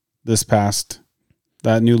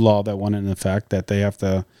 That new law that went into effect that they have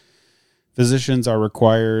to, physicians are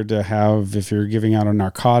required to have, if you're giving out a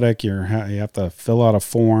narcotic, you have to fill out a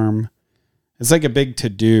form. It's like a big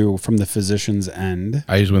to-do from the physician's end.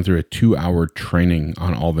 I just went through a 2-hour training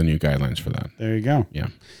on all the new guidelines for that. There you go. Yeah.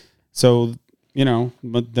 So,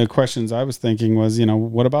 but the questions I was thinking was,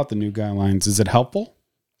 what about the new guidelines? Is it helpful?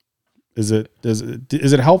 Is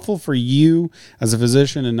it helpful for you as a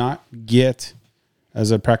physician to not get,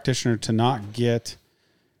 as a practitioner, to not get,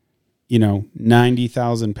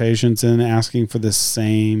 90,000 patients in asking for the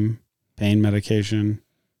same pain medication?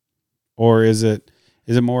 Or is it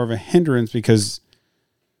more of a hindrance because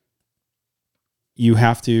you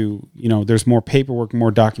have to, there's more paperwork,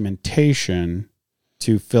 more documentation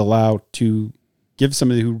to fill out to give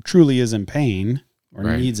somebody who truly is in pain or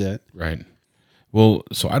Right. needs it? Right. Well,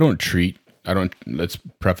 so let's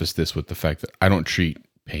preface this with the fact that I don't treat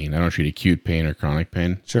pain. I don't treat acute pain or chronic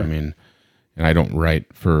pain. Sure. I mean, and I don't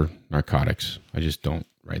write for narcotics. I just don't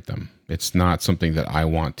write them. It's not something that I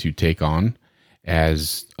want to take on.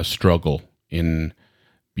 as a struggle in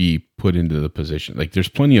be put into the position. Like there's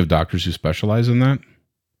plenty of doctors who specialize in that.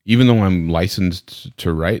 Even though I'm licensed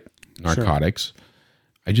to write narcotics,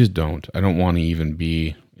 I just don't. I don't want to even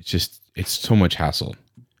be, it's so much hassle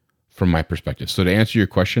from my perspective. So to answer your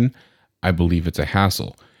question, I believe it's a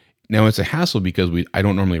hassle. Now it's a hassle because I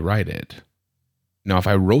don't normally write it. Now, if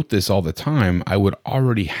I wrote this all the time, I would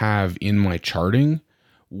already have in my charting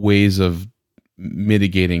ways of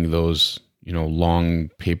mitigating those, long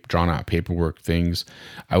drawn out paperwork things.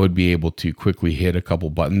 I would be able to quickly hit a couple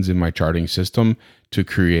buttons in my charting system to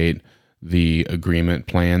create the agreement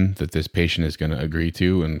plan that this patient is going to agree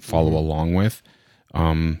to and follow along with.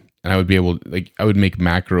 And I would be able, I would make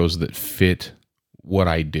macros that fit what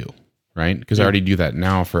I do, right? Because I already do that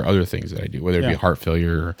now for other things that I do, whether it be heart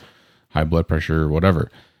failure or high blood pressure or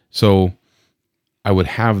whatever. So I would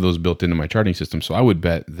have those built into my charting system. So I would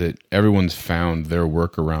bet that everyone's found their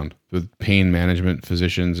workaround. The pain management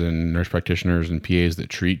physicians and nurse practitioners and PAs that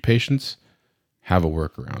treat patients have a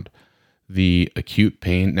workaround. The acute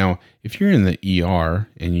pain. Now, if you're in the ER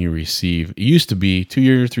and you receive, it used to be 2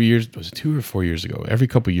 years, 3 years, was it 2 or 4 years ago? Every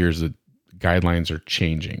couple of years, the guidelines are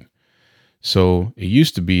changing. So it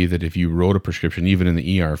used to be that if you wrote a prescription, even in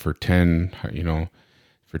the ER for 10,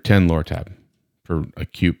 for 10 Lortab for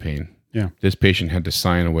acute pain, this patient had to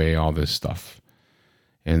sign away all this stuff.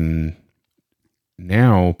 And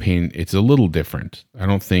now pain, it's a little different. I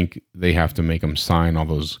don't think they have to make them sign all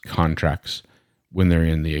those contracts when they're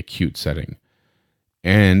in the acute setting.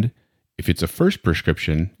 And if it's a first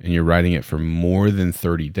prescription and you're writing it for more than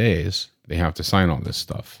 30 days, they have to sign all this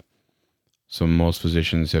stuff. So most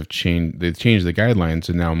physicians they've changed the guidelines,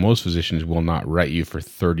 and now most physicians will not write you for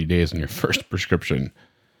 30 days on your first prescription.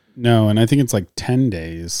 No, and I think it's like 10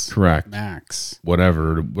 days. Correct. Max.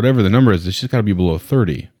 Whatever the number is, it's just got to be below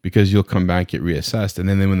 30 because you'll come back, get reassessed. And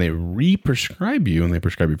then when they re-prescribe you and they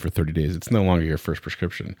prescribe you for 30 days, it's no longer your first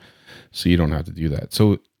prescription. So you don't have to do that.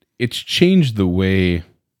 So it's changed the way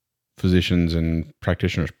physicians and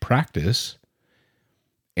practitioners practice.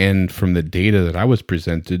 And from the data that I was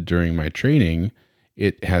presented during my training,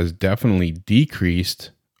 it has definitely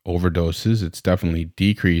decreased overdoses. It's definitely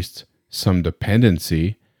decreased some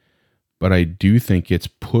dependency. But I do think it's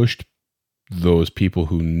pushed those people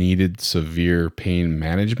who needed severe pain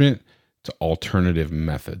management to alternative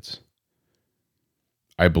methods.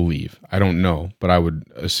 I believe. I don't know, but I would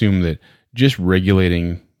assume that just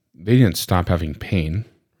regulating, they didn't stop having pain,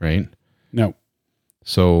 right? No.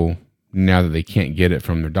 So now that they can't get it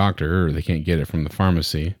from their doctor or they can't get it from the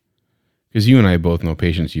pharmacy, because you and I both know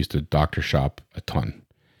patients used to doctor shop a ton.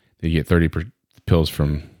 They get 30 pills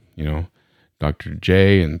from, Dr.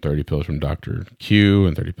 J and 30 pills from Dr. Q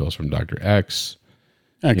and 30 pills from Dr. X.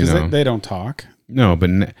 Yeah, because they don't talk. No,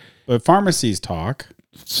 but pharmacies talk.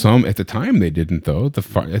 Some at the time they didn't though.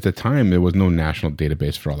 At the time there was no national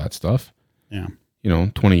database for all that stuff. Yeah.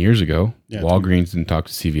 20 years ago, yeah, Walgreens didn't talk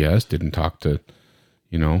to CVS, didn't talk to,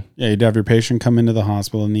 Yeah, you'd have your patient come into the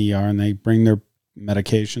hospital in the ER and they bring their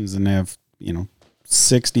medications and they have,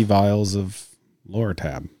 60 vials of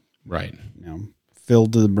Lortab. Right.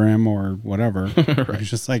 Filled to the brim or whatever. Right. It's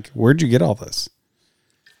just like, where'd you get all this?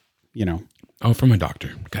 Oh, from my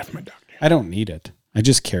doctor. Got it from my doctor. I don't need it. I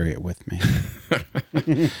just carry it with me.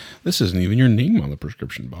 This isn't even your name on the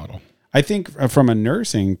prescription bottle. I think from a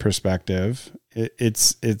nursing perspective,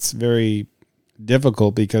 it's very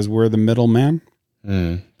difficult because we're the middleman.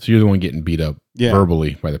 So you're the one getting beat up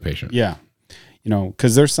verbally by the patient. Yeah.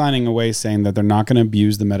 Because they're signing away saying that they're not going to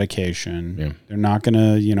abuse the medication. Yeah. They're not going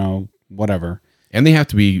to, whatever. And they have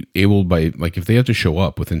to be able if they have to show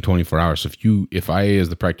up within 24 hours. So if I, as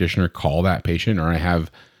the practitioner, call that patient, or I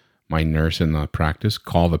have my nurse in the practice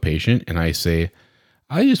call the patient and I say,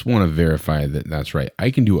 I just want to verify that that's right.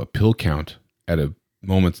 I can do a pill count at a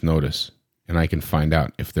moment's notice and I can find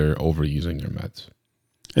out if they're overusing their meds.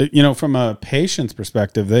 From a patient's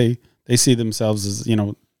perspective, they see themselves as,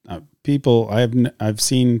 people. I've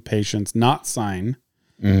seen patients not sign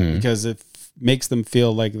because it makes them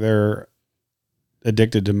feel like they're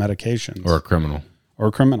addicted to medications or a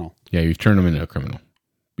criminal. Yeah, you've turned them into a criminal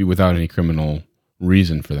without any criminal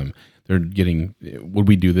reason for them. They're getting. Would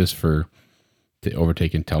we do this to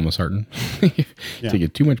overtake telmisartan? To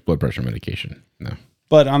get too much blood pressure medication? No.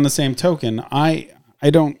 But on the same token, I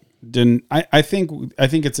think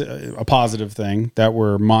it's a positive thing that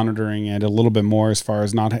we're monitoring it a little bit more as far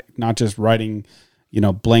as not just writing,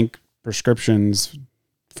 blank prescriptions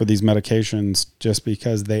for these medications just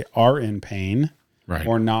because they are in pain. Right.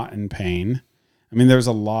 Or not in pain. I mean, there's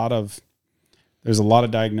a lot of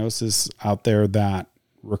diagnoses out there that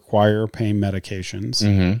require pain medications.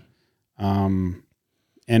 Mm-hmm.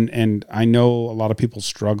 And I know a lot of people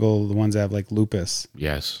struggle. The ones that have like lupus,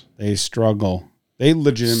 Yes. they struggle. They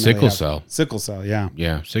legitimately Sickle have cell. Sickle cell, yeah.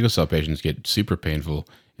 Yeah. Sickle cell patients get super painful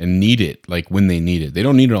and need it like when they need it. They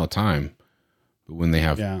don't need it all the time, but when they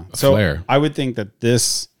have Yeah. a So flare. I would think that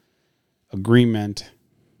this agreement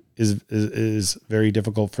is very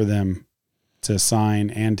difficult for them to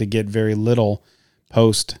sign and to get very little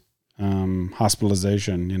post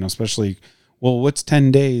hospitalization, especially, well, what's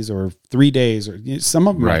 10 days or 3 days or some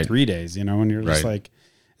of them are Right. 3 days, and you're just Right. like,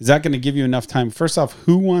 is that going to give you enough time? First off,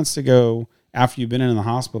 who wants to go after you've been in the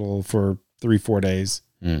hospital for 3-4 days,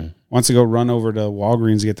 wants to go run over to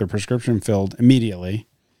Walgreens to get their prescription filled immediately?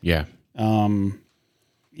 Yeah.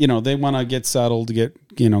 They want to get settled to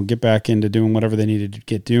get back into doing whatever they needed to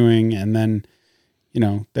get doing. And then,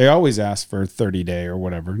 they always ask for a 30-day or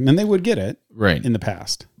whatever, and then they would get it Right. in the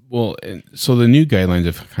past. Well, and so the new guidelines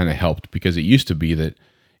have kind of helped because it used to be that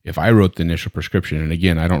if I wrote the initial prescription, and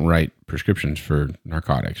again, I don't write prescriptions for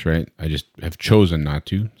narcotics, right? I just have chosen not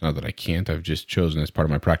to. It's not that I can't. I've just chosen as part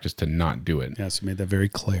of my practice to not do it. Yes, you made that very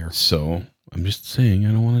clear. So I'm just saying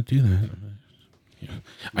I don't want to do that.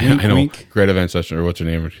 Wink, I know wink. Greta Van Susteren, or what's her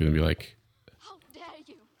name, she's going to be like, How dare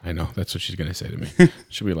you? I know, that's what she's going to say to me.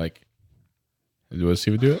 She'll be like, do we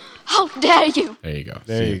see we do it? How dare you? There you go.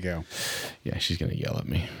 There See? you go. Yeah, she's going to yell at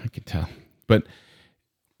me. I can tell. But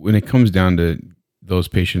when it comes down to those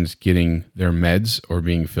patients getting their meds or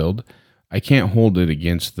being filled, I can't hold it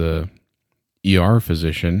against the ER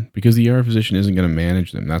physician because the ER physician isn't going to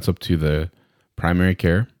manage them. That's up to the primary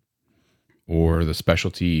care or the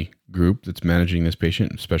specialty group that's managing this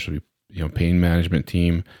patient, especially pain management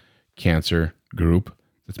team, cancer group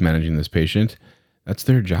that's managing this patient. That's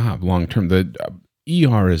their job long term. The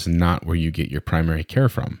ER is not where you get your primary care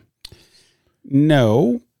from.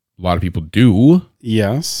 No. A lot of people do,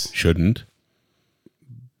 Yes. shouldn't.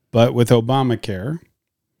 But with Obamacare,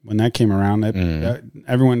 when that came around,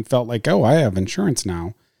 everyone felt like, oh, I have insurance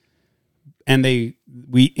now. And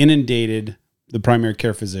we inundated the primary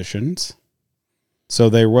care physicians. So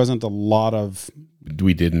there wasn't a lot of...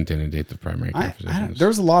 We didn't inundate the primary care physicians.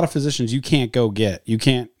 There's a lot of physicians you can't go get. You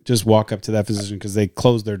can't just walk up to that physician because they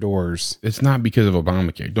closed their doors. It's not because of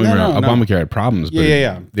Obamacare. Don't get me No, wrong. no. Obamacare had problems, but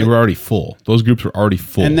Yeah. they were already full. Those groups were already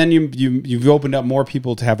full. And then you've opened up more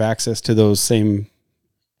people to have access to those same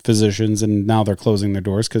physicians, and now they're closing their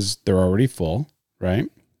doors because they're already full, right?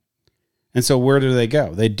 And so where do they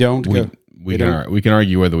go? They don't go. we can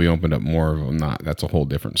argue whether we opened up more of them or not. That's a whole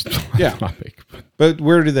different topic. But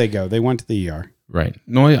where do they go? They went to the ER. Right.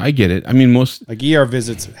 No, I get it. I mean, most... Like ER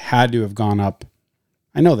visits had to have gone up.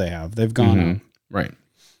 I know they have. They've gone up. Right.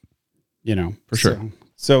 For sure.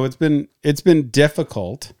 So it's been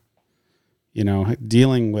difficult,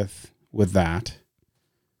 dealing with that.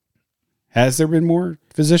 Has there been more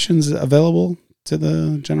physicians available to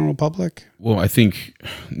the general public? Well, I think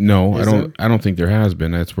no. Is I don't think there has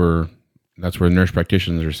been. That's where nurse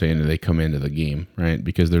practitioners are saying that they come into the game, right?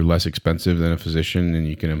 Because they're less expensive than a physician, and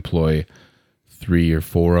you can employ 3 or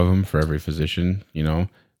 4 of them for every physician,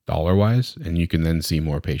 dollar wise, and you can then see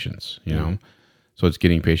more patients, So it's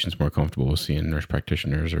getting patients more comfortable with seeing nurse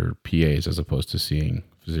practitioners or PAs as opposed to seeing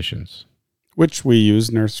physicians. Which we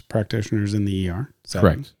use nurse practitioners in the ER.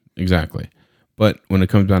 Correct. Exactly. But when it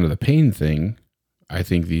comes down to the pain thing, I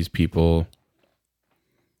think these people,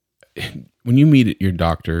 when you meet your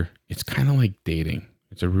doctor, it's kind of like dating.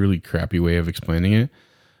 It's a really crappy way of explaining it,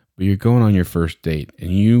 but you're going on your first date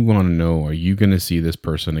and you want to know, are you going to see this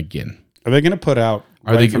person again? Are they going to put out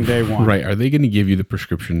from day one? Right. Are they going to give you the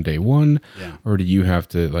prescription day one? Yeah. Or do you have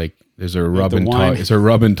to is there a rub the and wine. tug? Is there a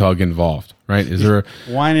rub and tug involved? Right. Is there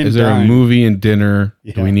Wine and is there a dine. movie and dinner?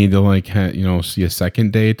 Do Yeah. we need to see a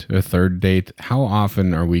second date, a third date? How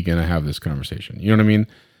often are we going to have this conversation? You know what I mean?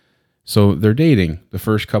 So they're dating the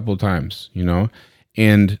first couple of times,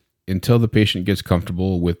 and until the patient gets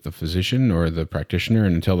comfortable with the physician or the practitioner,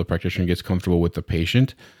 and until the practitioner gets comfortable with the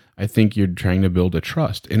patient, I think you're trying to build a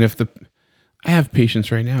trust. And I have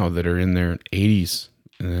patients right now that are in their 80s,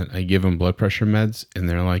 and I give them blood pressure meds, and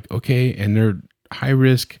they're like, okay, and they're high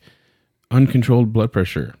risk, uncontrolled blood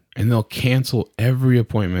pressure, and they'll cancel every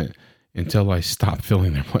appointment until I stop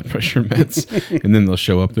filling their blood pressure meds. And then they'll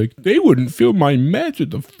show up like, they wouldn't fill my meds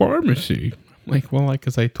at the pharmacy. I'm like, well,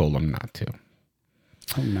 because I told them not to.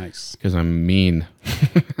 Oh, nice. Because I'm mean.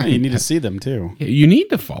 You need to see them too. You need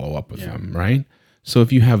to follow up with them, right? So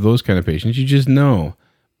if you have those kind of patients, you just know.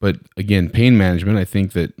 But again, pain management, I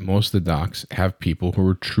think that most of the docs have people who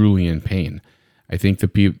are truly in pain. I think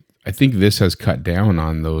this has cut down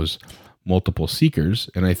on those multiple seekers,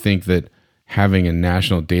 and I think that having a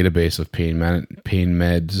national database of pain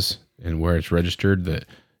meds and where it's registered, that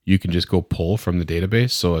you can just go pull from the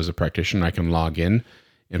database. So as a practitioner, I can log in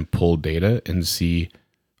and pull data and see,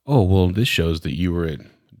 oh, well, this shows that you were at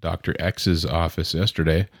Dr. X's office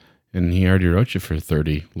yesterday and he already wrote you for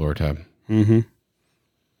 30 Lortab. Mm-hmm.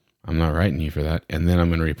 I'm not writing you for that. And then I'm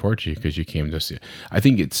going to report you because you came to see. I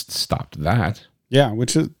think it's stopped that. Yeah,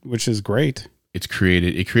 which is great. It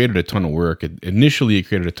created a ton of work. Initially, it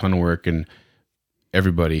created a ton of work, and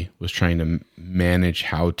everybody was trying to manage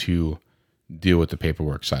how to deal with the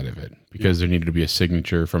paperwork side of it because there needed to be a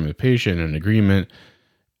signature from the patient, an agreement.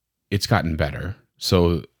 It's gotten better.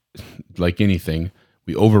 So, like anything,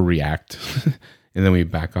 we overreact and then we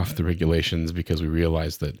back off the regulations because we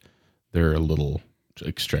realize that they're a little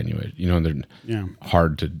extenuate. They're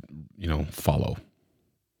hard to follow.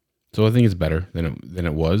 So I think it's better than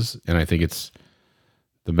it was, and I think it's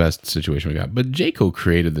the best situation we got. But Jayco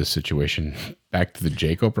created this situation. Back to the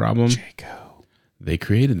Jayco problem. Jayco. They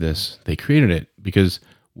created this. They created it because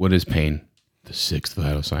what is pain? The sixth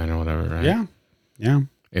vital sign or whatever, right? Yeah. Yeah.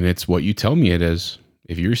 And it's what you tell me it is.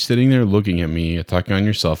 If you're sitting there looking at me, talking on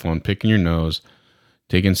your cell phone, picking your nose,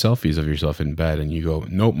 taking selfies of yourself in bed, and you go,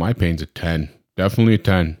 nope, my pain's a 10. Definitely a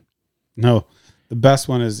 10. No, the best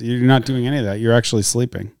one is you're not doing any of that. You're actually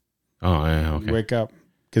sleeping. Oh, yeah, okay. You wake up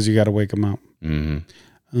because you got to wake them up.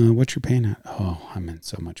 Mm-hmm. What's your pain at? Oh, I'm in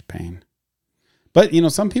so much pain. But,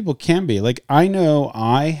 some people can be. Like, I know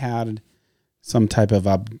I had some type of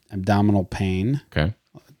abdominal pain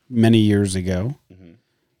many years ago. Mm-hmm.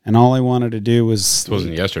 And all I wanted to do was sleep. It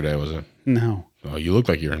wasn't yesterday, was it? No. Oh, you look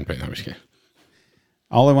like you're in pain. I'm just kidding.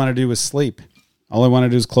 All I wanted to do was sleep. All I wanted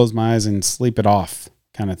to do is close my eyes and sleep it off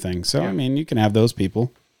kind of thing. So, I mean, you can have those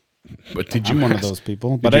people. But I'm one of those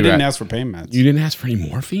people. But I didn't ask for pain meds. You didn't ask for any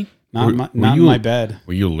morphine? Not in my bed.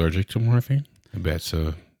 Were you allergic to morphine? I bet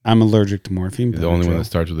so. I'm allergic to morphine. The only one that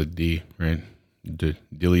starts with a D, right?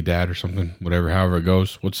 Dilly Dad or something, however it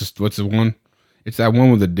goes. What's the one? It's that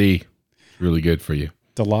one with a D. Really good for you.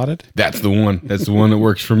 Dilaudid? That's the one. That's the one that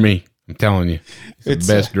works for me. I'm telling you. It's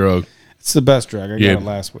the best drug. It's the best drug. I got it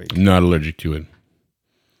last week. I'm not allergic to it.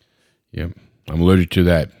 Yep. I'm allergic to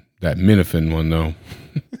that Minifin one, though.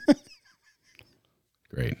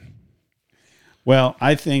 Great. Well,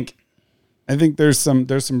 I think there's some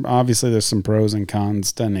obviously there's some pros and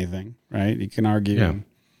cons to anything, right? You can argue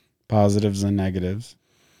positives and negatives.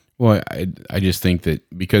 Well, I just think that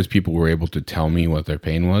because people were able to tell me what their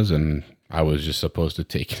pain was, and I was just supposed to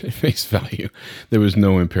take it at face value, there was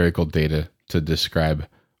no empirical data to describe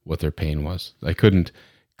what their pain was. I couldn't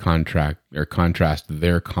contrast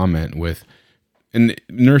their comment with, and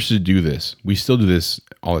nurses do this. We still do this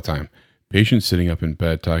all the time. Patient sitting up in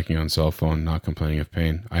bed, talking on cell phone, not complaining of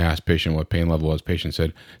pain. I asked patient what pain level was. Patient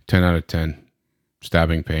said 10 out of 10,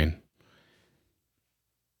 stabbing pain.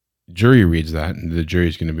 Jury reads that, and the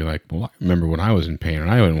jury's going to be like, well, I remember when I was in pain, and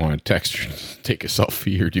I wouldn't want to text or take a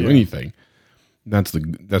selfie or do anything. That's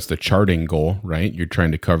the charting goal, right? You're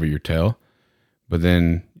trying to cover your tail. But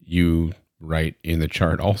then you write in the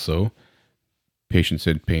chart also, patient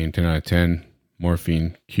said pain 10 out of 10,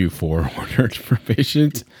 morphine Q4 ordered for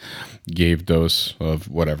patient. Gave dose of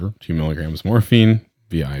whatever, 2 milligrams morphine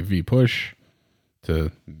via IV push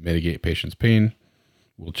to mitigate patient's pain.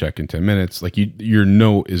 We'll check in 10 minutes. Like your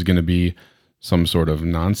note is going to be some sort of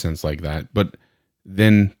nonsense like that. But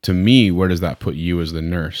then to me, where does that put you as the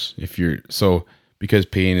nurse? Because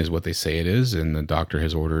pain is what they say it is, and the doctor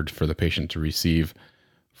has ordered for the patient to receive,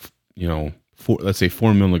 let's say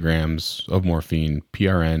 4 milligrams of morphine,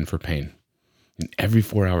 PRN for pain. And every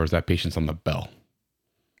 4 hours, that patient's on the bell.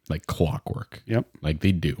 Like clockwork. Yep. Like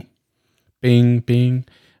they do. Bing, bing.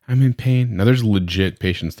 I'm in pain. Now there's legit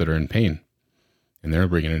patients that are in pain and they're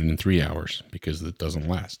bringing it in 3 hours because it doesn't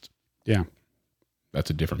last. Yeah. That's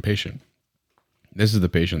a different patient. This is the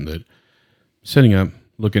patient that sitting up,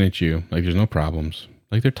 looking at you like there's no problems.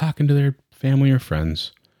 Like they're talking to their family or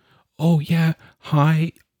friends. Oh yeah.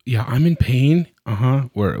 Hi. Yeah, I'm in pain.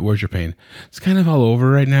 Where's your pain? It's kind of all over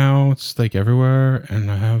right now. It's like everywhere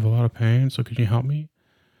and I have a lot of pain. So can you help me?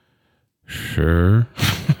 Sure.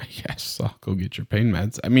 Yes, I'll go get your pain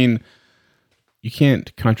meds. I mean, you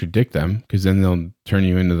can't contradict them because then they'll turn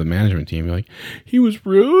you into the management team. You're like, he was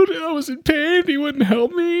rude. I was in pain. He wouldn't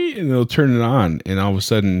help me. And they'll turn it on. And all of a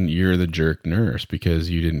sudden, you're the jerk nurse because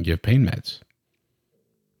you didn't give pain meds.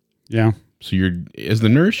 Yeah. So as the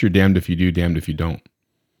nurse, you're damned if you do, damned if you don't.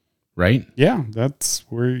 Right? Yeah, that's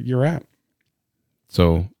where you're at.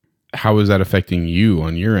 So how is that affecting you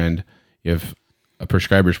on your end if a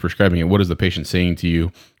prescriber is prescribing it? What is the patient saying to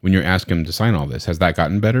you when you're asking them to sign all this? Has that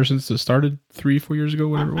gotten better since it started 3-4 years ago,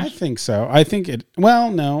 whatever it was? I think so. I think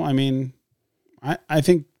no, I mean, I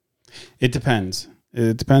think it depends.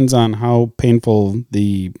 It depends on how painful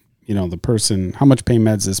the person, how much pain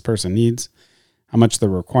meds this person needs, how much they're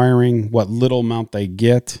requiring, what little amount they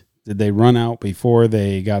get. Did they run out before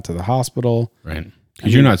they got to the hospital? Right.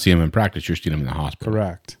 Because you're not seeing them in practice, you're seeing them in the hospital.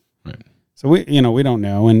 Correct. Right. So we don't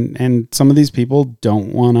know. And some of these people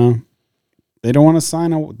don't want to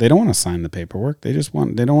sign the paperwork. They don't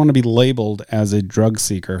want to be labeled as a drug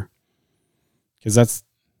seeker. Because that's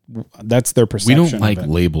their perception. We don't like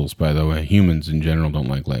labels, by the way. Humans in general don't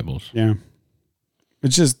like labels. Yeah.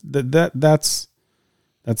 It's just that's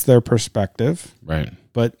their perspective. Right.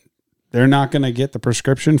 But they're not going to get the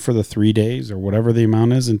prescription for the 3 days or whatever the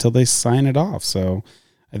amount is until they sign it off. So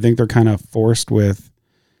I think they're kind of forced with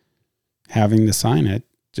having to sign it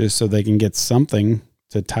just so they can get something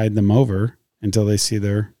to tide them over until they see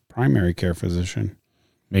their primary care physician.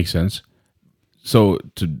 Makes sense. So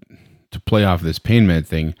to play off this pain med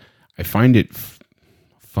thing, I find it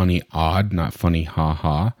funny, odd, not funny,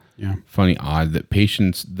 ha. Yeah. Funny, odd that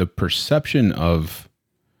patients, the perception of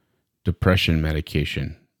depression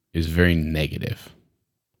medication is very negative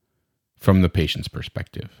from the patient's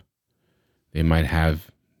perspective. They might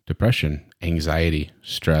have depression, anxiety,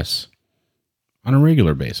 stress on a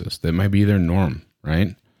regular basis. That might be their norm,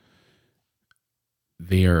 right?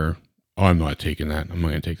 They are, I'm not taking that. I'm not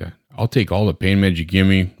going to take that. I'll take all the pain meds you give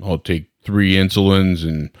me. I'll take 3 insulins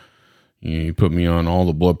and you put me on all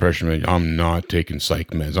the blood pressure meds. I'm not taking psych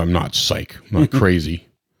meds. I'm not psych. I'm not crazy.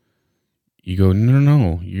 You go,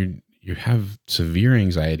 no. You have severe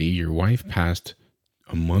anxiety. Your wife passed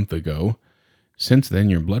a month ago. Since then,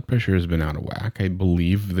 your blood pressure has been out of whack. I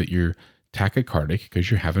believe that you're tachycardic because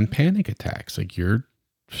you're having panic attacks. Like you're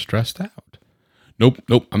stressed out. Nope.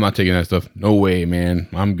 I'm not taking that stuff. No way, man.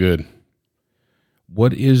 I'm good.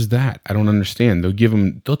 What is that? I don't understand.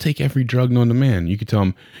 They'll take every drug known to man. You could tell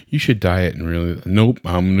them, you should diet and really, nope,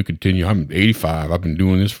 I'm going to continue. I'm 85. I've been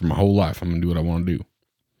doing this for my whole life. I'm going to do what I want to do.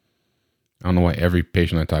 I don't know why every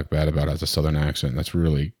patient I talk bad about has a Southern accent. That's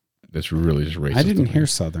really just racist. I didn't hear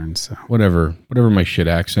Southern, so. Whatever my shit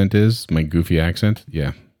accent is, my goofy accent.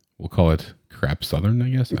 Yeah. We'll call it crap Southern, I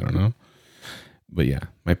guess. I don't know. But yeah,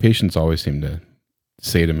 my patients always seem to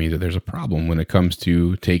say to me that there's a problem when it comes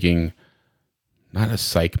to taking not a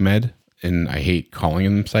psych med, and I hate calling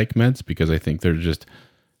them psych meds because I think they're just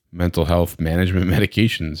mental health management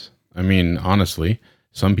medications. I mean, honestly,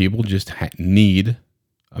 some people just need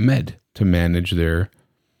a med to manage their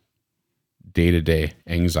day-to-day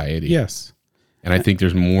anxiety. Yes. And I think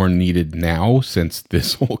there's more needed now since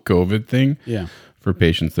this whole COVID thing for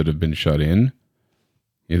patients that have been shut in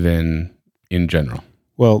than in general.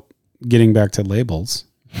 Well, getting back to labels.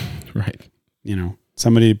 Right.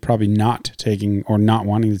 Somebody probably not taking or not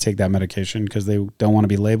wanting to take that medication because they don't want to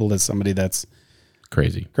be labeled as somebody that's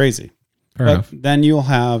crazy. Fair enough. Then you'll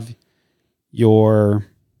have your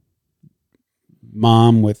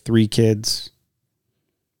mom with 3 kids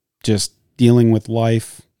just dealing with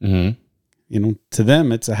life. Mm-hmm. To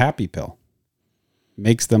them, it's a happy pill.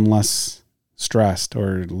 Makes them less stressed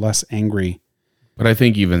or less angry. But I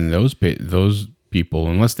think even those people,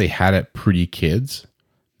 unless they had it pre-kids,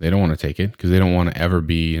 they don't want to take it because they don't want to ever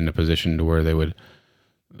be in a position to where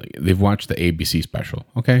they've watched the ABC special.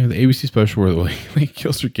 Okay. The ABC special where the lady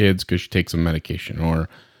kills her kids because she takes some medication or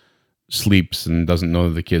sleeps and doesn't know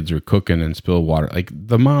that the kids are cooking and spill water. Like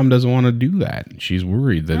the mom doesn't want to do that. She's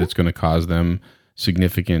worried that it's going to cause them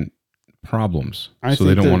significant problems. So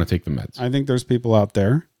they don't want to take the meds. I think there's people out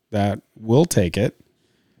there that will take it.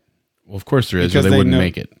 Well, of course there is, or they wouldn't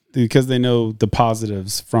make it. Because they know the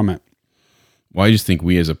positives from it. Well, I just think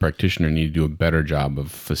we as a practitioner need to do a better job of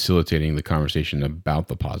facilitating the conversation about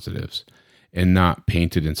the positives and not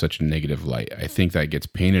paint it in such a negative light. I think that gets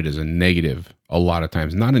painted as a negative a lot of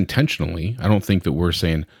times, not intentionally. I don't think that we're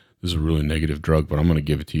saying this is a really negative drug, but I'm going to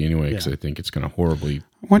give it to you anyway because I think it's going to horribly.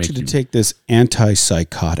 I want you to take this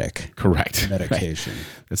antipsychotic medication. Right.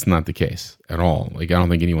 That's not the case at all. Like, I don't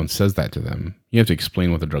think anyone says that to them. You have to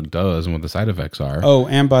explain what the drug does and what the side effects are. Oh,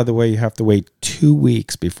 and by the way, you have to wait 2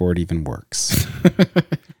 weeks before it even works.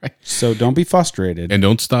 Right. So don't be frustrated. And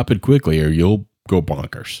don't stop it quickly or you'll go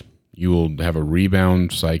bonkers. You will have a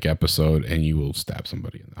rebound psych episode and you will stab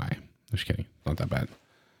somebody in the eye. I'm just kidding. Not that bad.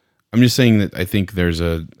 I'm just saying that I think there's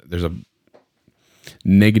a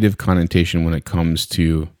negative connotation when it comes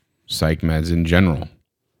to psych meds in general.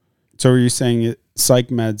 So are you saying psych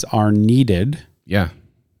meds are needed? Yeah.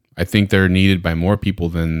 I think they're needed by more people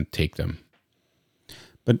than take them.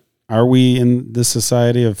 But are we in the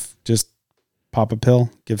society of just pop a pill,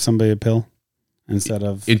 give somebody a pill instead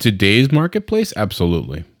of... In today's marketplace?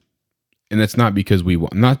 Absolutely. And it's not because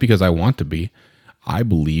I want to be. I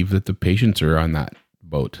believe that the patients are on that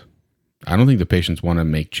boat. I don't think the patients want to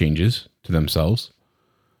make changes to themselves.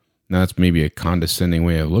 Now, that's maybe a condescending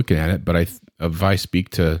way of looking at it, but if I speak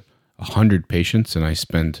to 100 patients and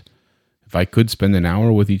if I could spend an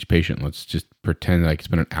hour with each patient, let's just pretend I could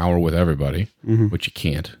spend an hour with everybody, which you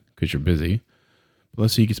can't because you're busy. But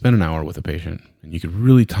let's say you could spend an hour with a patient and you could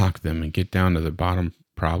really talk to them and get down to the bottom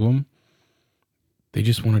problem. They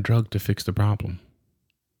just want a drug to fix the problem.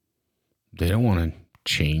 They don't want to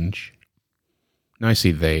change. Now I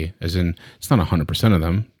say they, as in it's not 100% of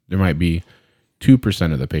them. There might be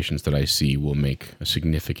 2% of the patients that I see will make a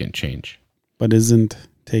significant change. But isn't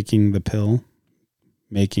taking the pill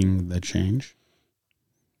making the change?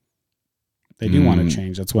 They do want to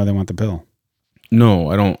change. That's why they want the pill.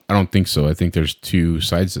 No, I don't think so. I think there's two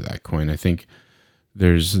sides to that coin. I think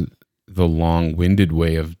there's the long-winded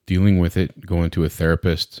way of dealing with it, going to a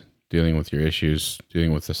therapist, dealing with your issues,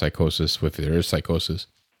 dealing with the psychosis, if there is psychosis,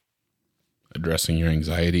 addressing your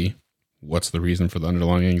anxiety. What's the reason for the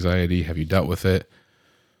underlying anxiety? Have you dealt with it?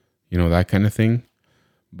 That kind of thing.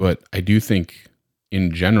 But I do think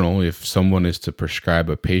in general, if someone is to prescribe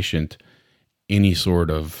a patient any sort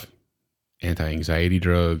of anti-anxiety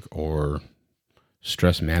drug or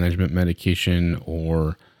stress management medication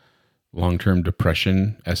or long-term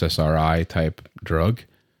depression, SSRI type drug,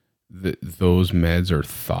 those meds are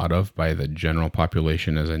thought of by the general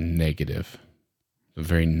population as a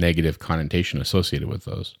very negative connotation associated with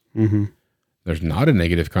those. Mm-hmm. There's not a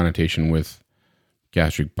negative connotation with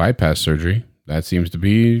gastric bypass surgery. That seems to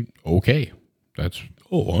be okay. I'm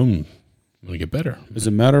going to get better. As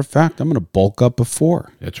a matter of fact, I'm going to bulk up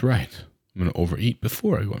before. That's right. I'm going to overeat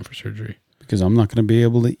before I go in for surgery. Because I'm not going to be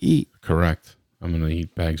able to eat. Correct. I'm going to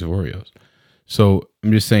eat bags of Oreos. So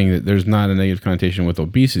I'm just saying that there's not a negative connotation with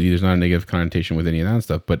obesity. There's not a negative connotation with any of that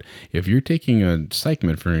stuff. But if you're taking a psych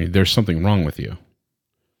med for anything, there's something wrong with you.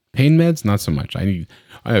 Pain meds, not so much. I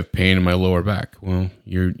have pain in my lower back. Well,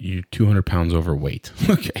 you're 200 pounds overweight.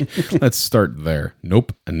 Okay, let's start there.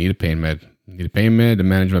 Nope, I need a pain med. I need a pain med to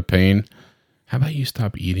manage my pain. How about you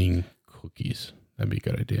stop eating cookies? That'd be a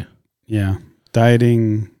good idea. Yeah,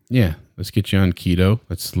 dieting. Yeah, let's get you on keto.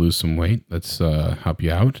 Let's lose some weight. Let's help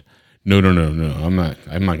you out. No. I'm not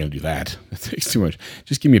going to do that. That takes too much.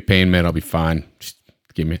 Just give me a pain med. I'll be fine. Just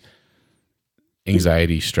give me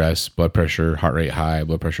anxiety, stress, blood pressure, heart rate high,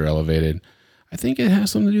 blood pressure elevated. I think it has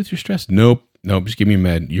something to do with your stress. Nope. Just give me a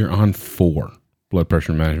med. You're on 4 blood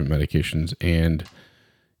pressure management medications and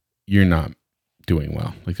you're not doing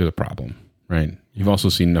well. Like there's a problem, right? You've also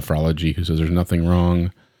seen nephrology who says there's nothing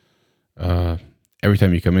wrong. Every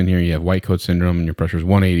time you come in here, you have white coat syndrome and your pressure is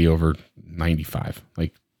 180 over 95.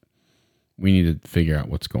 Like we need to figure out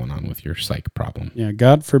what's going on with your psych problem. Yeah.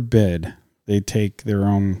 God forbid they take their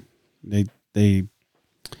own, they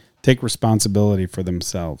take responsibility for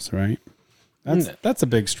themselves, right? That's a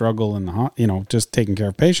big struggle in the just taking care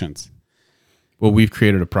of patients. Well, we've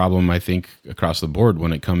created a problem, I think, across the board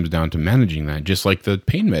when it comes down to managing that, just like the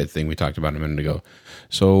pain med thing we talked about a minute ago.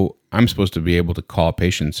 So I'm supposed to be able to call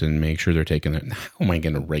patients and make sure they're taking it. How am I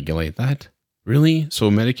going to regulate that? Really? So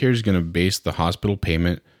Medicare is going to base the hospital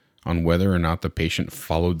payment on whether or not the patient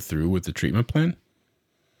followed through with the treatment plan?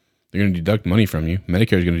 They're going to deduct money from you.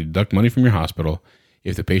 Medicare is going to deduct money from your hospital.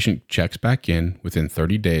 If the patient checks back in within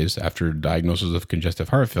 30 days after a diagnosis of congestive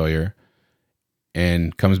heart failure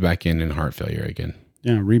and comes back in heart failure again.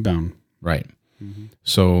 Yeah, rebound. Right. Mm-hmm.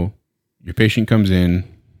 So your patient comes in,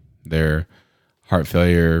 their heart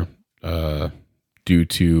failure due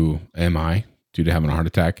to MI, due to having a heart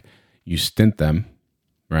attack. You stint them,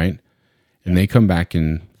 right? And they come back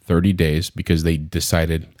in 30 days because they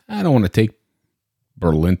decided, I don't want to take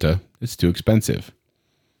Brilinta. It's too expensive.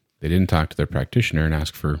 They didn't talk to their practitioner and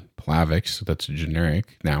ask for Plavix. That's a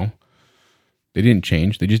generic now. They didn't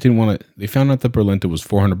change. They just didn't want to. They found out that Brilinta was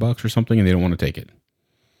 $400 or something, and they don't want to take it.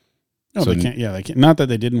 No, so they can't. Yeah, they can't. Not that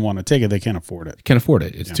they didn't want to take it. They can't afford it. Can't afford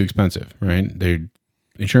it. It's too expensive, right? Their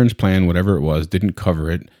insurance plan, whatever it was, didn't cover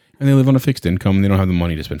it, and they live on a fixed income. And they don't have the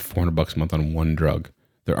money to spend $400 a month on one drug.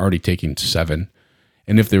 They're already taking 7.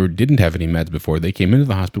 And if they didn't have any meds before, they came into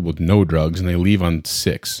the hospital with no drugs, and they leave on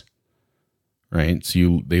 6. Right?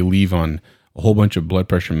 So they leave on a whole bunch of blood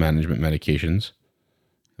pressure management medications.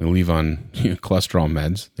 They leave on cholesterol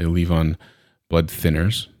meds. They leave on blood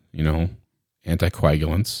thinners,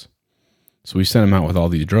 anticoagulants. So we send them out with all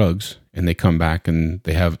these drugs, and they come back and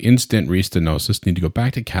they have instant restenosis, need to go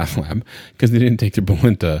back to cath lab because they didn't take their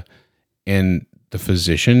Brilinta, and the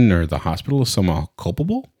physician or the hospital is somehow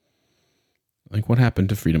culpable. Like, what happened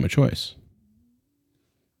to freedom of choice?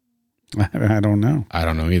 I don't know. I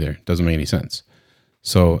don't know either. It doesn't make any sense.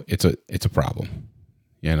 So it's a problem.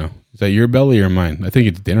 Is that your belly or mine? I think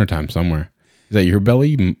it's dinner time somewhere. that your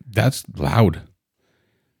belly? That's loud.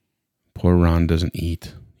 Poor Ron doesn't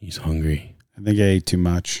eat. He's hungry. I think I ate too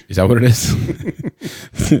much. Is that what it is?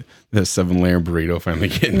 The 7-layer burrito finally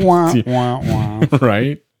getting Wah, wah, wah.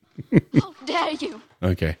 right? How dare you?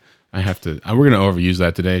 Okay. I have to. We're going to overuse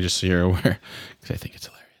that today, just so you're aware, because I think it's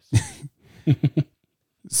hilarious.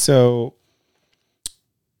 So,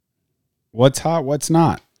 what's hot? What's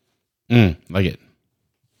not? Like it.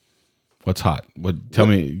 What's hot? Tell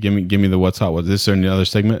me. Give me the what's hot. Was this or another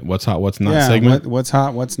segment? What's hot? What's not segment? What's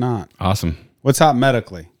hot? What's not? Awesome. What's hot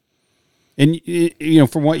medically? And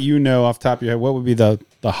from what you know off the top of your head, what would be the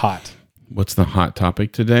hot? What's the hot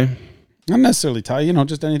topic today? Not necessarily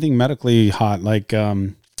just anything medically hot, like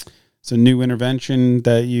it's a new intervention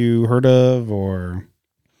that you heard of, or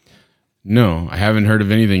No, I haven't heard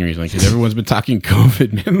of anything recently because everyone's been talking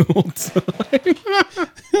COVID, man, the whole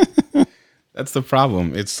time. That's the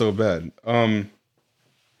problem. It's so bad.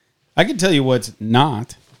 I can tell you what's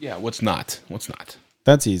not. Yeah, what's not? What's not?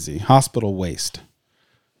 That's easy. Hospital waste.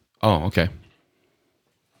 Oh, okay.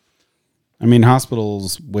 I mean,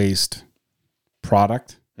 hospitals waste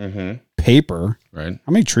product, paper. Right.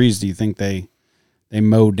 How many trees do you think they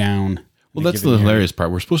mow down? Well, that's the hilarious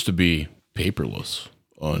part. We're supposed to be paperless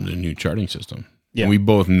on the new charting system. Yeah. And we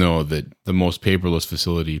both know that the most paperless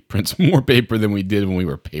facility prints more paper than we did when we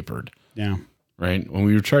were papered. Yeah. Right? When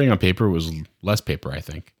we were charting on paper, it was less paper, I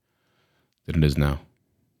think, than it is now.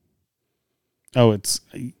 Oh, it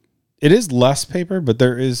is less paper, but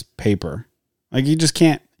there is paper. Like you just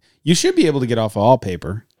can't. You should be able to get off of all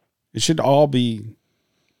paper. It should all be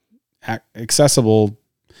accessible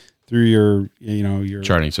through your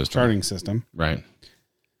Charting system. Right.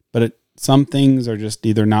 But some things are just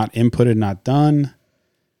either not inputted, not done.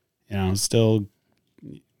 Still.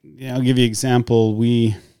 I'll give you an example.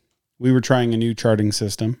 We were trying a new charting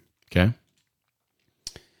system. Okay.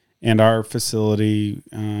 And our facility.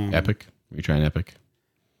 Epic. Were you trying Epic?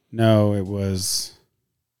 No, it was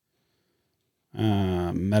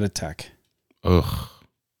Meditech. Ugh.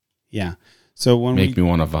 Yeah. So when me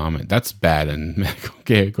want to vomit. That's bad in medical.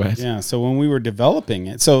 Okay, go ahead. Yeah. So when we were developing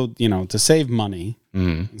it, to save money,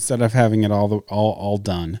 instead of having it all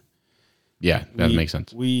done. Yeah, that makes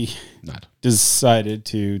sense. We decided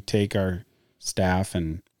to take our staff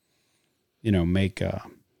and make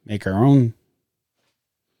our own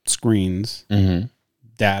screens,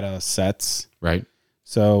 data sets. Right.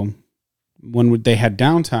 So when they had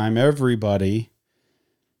downtime, everybody,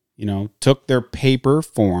 took their paper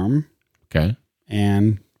form. Okay.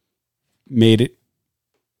 And made it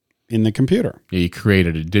in the computer. Yeah, you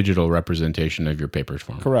created a digital representation of your paper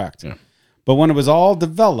form. Correct. Yeah. But when it was all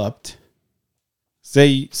developed,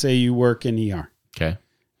 say you work in ER. Okay.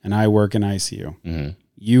 And I work in ICU.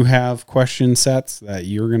 You have question sets that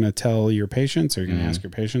you're going to tell your patients, or you're going to ask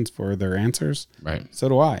your patients for their answers. Right. So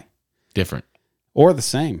do I. Different. Or the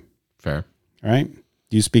same. Fair. Right?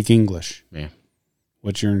 Do you speak English? Yeah.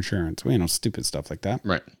 What's your insurance? Stupid stuff like that.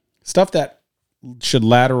 Right. Stuff that should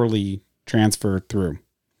laterally transfer through.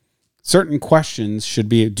 Certain questions should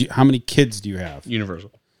be, how many kids do you have?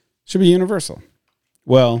 Universal. Should be universal.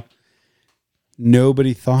 Well,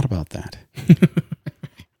 nobody thought about that.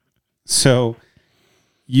 So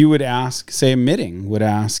you would ask, say a meeting would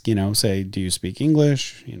ask, say, do you speak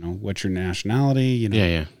English? What's your nationality?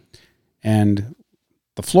 Yeah. And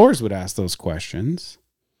the floors would ask those questions,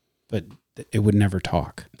 but it would never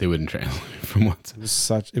talk. They wouldn't translate from once.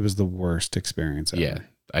 It was the worst experience ever. Yeah.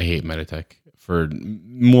 I hate Meditech for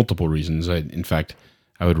multiple reasons. In fact,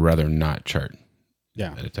 I would rather not chart.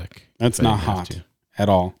 Yeah. Meditech. That's not hot at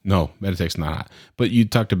all. No, Meditech's not hot. But you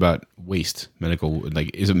talked about waste, medical,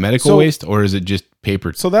 is it medical waste or is it just paper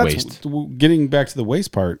waste? So that's getting back to the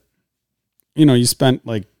waste part. You spent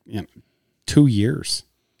 2 years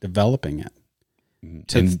developing it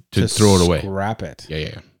to throw it away. Scrap it.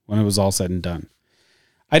 Yeah. When it was all said and done.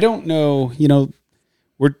 I don't know,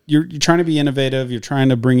 you're trying to be innovative, you're trying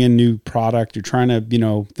to bring in new product, you're trying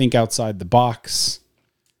to, think outside the box.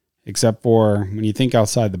 Except for when you think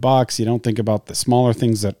outside the box, you don't think about the smaller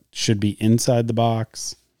things that should be inside the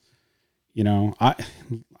box.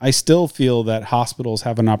 I still feel that hospitals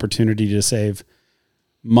have an opportunity to save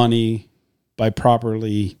money by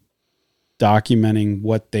properly documenting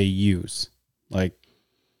what they use.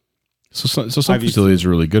 So some facilities are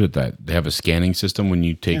really good at that. They have a scanning system when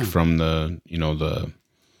you take from the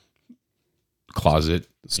closet,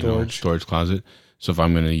 storage closet. So if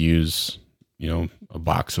I'm going to use, a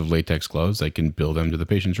box of latex gloves, I can bill them to the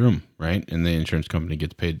patient's room, right? And the insurance company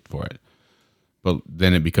gets paid for it. But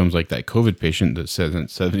then it becomes like that COVID patient that said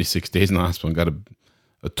 76 days in the hospital and got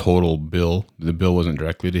a total bill. The bill wasn't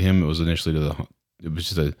directly to him. It was initially it was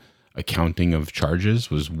just accounting of charges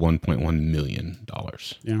was $1.1 million.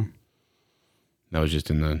 Yeah. That was just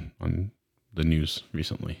on the news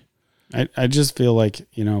recently. I just feel like,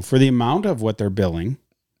 for the amount of what they're billing,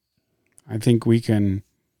 I think we can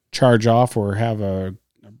charge off or have a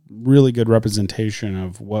really good representation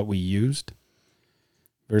of what we used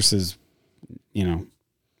versus,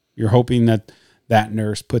 you're hoping that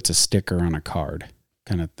nurse puts a sticker on a card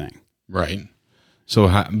kind of thing. Right. So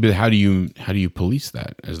how do you police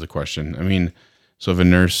that is the question. I mean, so if a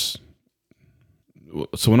nurse,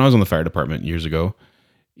 so when I was on the fire department years ago,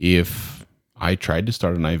 if I tried to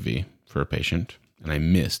start an IV for a patient and I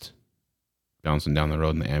missed, bouncing down the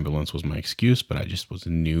road in the ambulance was my excuse, but I just was a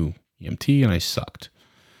new EMT and I sucked.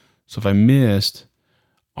 So if I missed,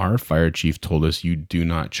 our fire chief told us you do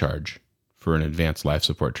not charge for an advanced life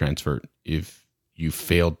support transfer if you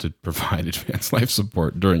failed to provide advanced life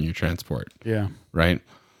support during your transport. Yeah. Right.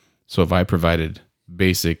 So if I provided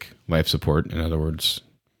basic life support, in other words,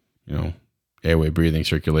 airway, breathing,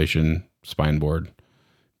 circulation, spine board,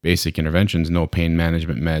 basic interventions, no pain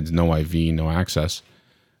management meds, no IV, no access,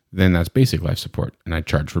 then that's basic life support. And I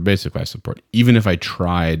charge for basic life support. Even if I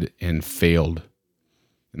tried and failed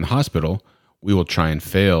in the hospital, we will try and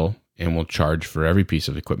fail and we'll charge for every piece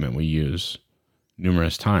of equipment we use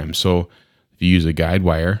numerous times. So if you use a guide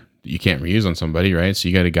wire that you can't reuse on somebody, right? So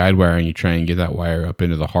you got a guide wire and you try and get that wire up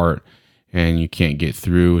into the heart and you can't get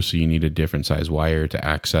through. So you need a different size wire to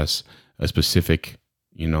access a specific,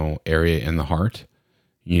 area in the heart.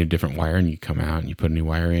 You need a different wire and you come out and you put a new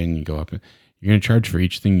wire in, you go up and you're going to charge for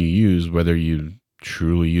each thing you use, whether you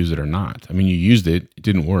truly use it or not. I mean, you used it, it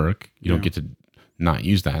didn't work. You don't get to not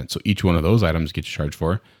use that. So each one of those items gets charged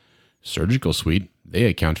for. Surgical suite, they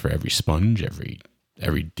account for every sponge,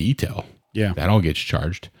 every detail. Yeah. That all gets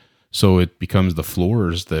charged. So it becomes the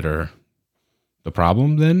floors that are the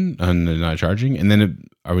problem then, and they're not charging. And then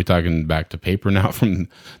are we talking back to paper now from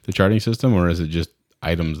the charting system, or is it just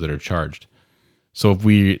items that are charged? So if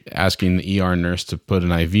we're asking the ER nurse to put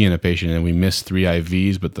an IV in a patient and we miss 3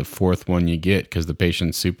 IVs, but the 4th one you get because the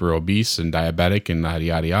patient's super obese and diabetic and yada,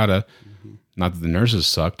 yada, yada, not that the nurses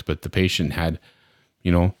sucked, but the patient had,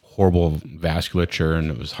 horrible vasculature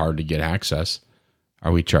and it was hard to get access.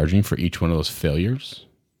 Are we charging for each one of those failures?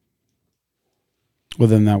 Well,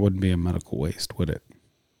 then that wouldn't be a medical waste, would it?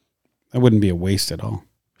 That wouldn't be a waste at all.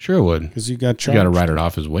 Sure it would. Because you got charged. You got to write it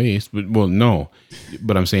off as waste. But, well, no.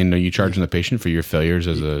 But I'm saying, no, you charging the patient for your failures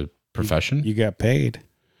as a profession? You got paid.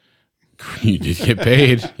 You did get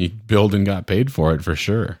paid. You billed and got paid for it for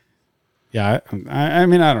sure. Yeah. I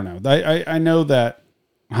mean, I don't know. I know that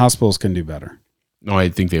hospitals can do better. No, I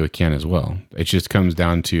think they can as well. It just comes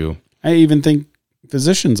down to... I even think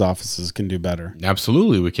physicians' offices can do better.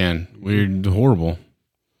 Absolutely, we can. We're horrible.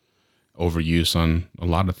 Overuse on a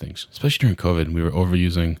lot of things, especially during COVID. We were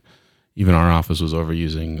overusing, even our office was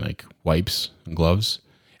overusing like wipes and gloves.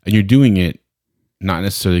 And you're doing it not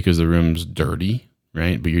necessarily because the room's dirty,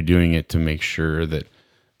 right? But you're doing it to make sure that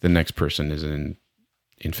the next person isn't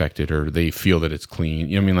infected or they feel that it's clean.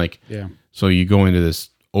 You know what I mean? Like, yeah. So you go into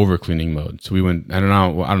this over cleaning mode. So we went, I don't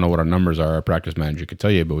know what our numbers are. Our practice manager could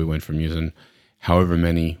tell you, but we went from using however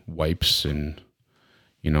many wipes and,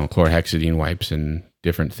 chlorhexidine wipes and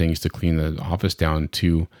different things to clean the office down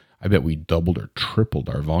to, I bet we doubled or tripled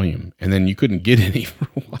our volume. And then you couldn't get any for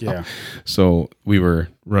a while. Yeah. So we were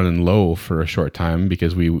running low for a short time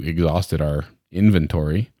because we exhausted our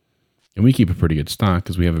inventory. And we keep a pretty good stock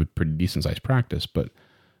because we have a pretty decent sized practice. But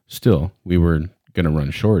still, we were going to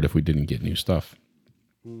run short if we didn't get new stuff.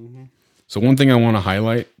 Mm-hmm. So one thing I want to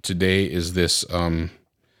highlight today is this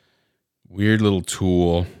weird little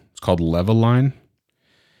tool. It's called Leveline.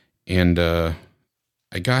 And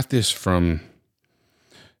I got this from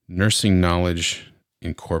Nursing Knowledge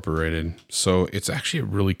Incorporated. So it's actually a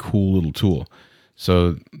really cool little tool.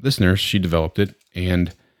 So this nurse, she developed it,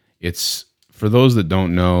 and it's for those that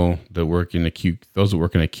don't know that work in acute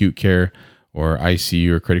care or ICU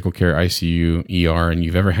or critical care, ICU, ER, and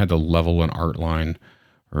you've ever had to level an art line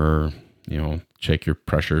or, check your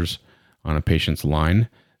pressures on a patient's line,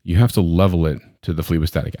 you have to level it to the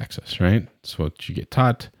phlebostatic axis, right? That's what you get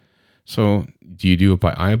taught. So do you do it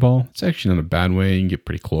by eyeball? It's actually not a bad way. You can get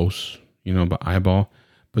pretty close, by eyeball.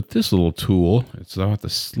 But this little tool, it's about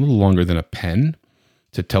this little longer than a pen.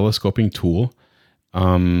 It's a telescoping tool.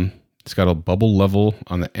 It's got a bubble level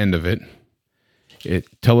on the end of it.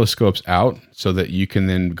 It telescopes out so that you can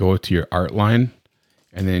then go to your art line,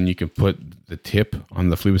 and then you can put the tip on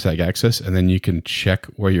the phlebostatic axis, and then you can check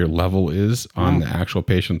where your level is on the actual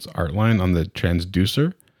patient's art line on the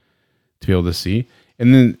transducer to be able to see.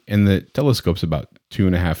 And the telescope's about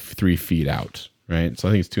 2.5, 3 feet out, right? So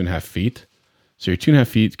I think it's 2.5 feet. So you're 2.5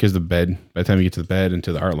 feet because the bed, by the time you get to the bed and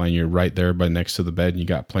to the art line, you're right there by next to the bed and you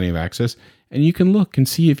got plenty of access and you can look and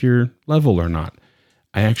see if you're level or not.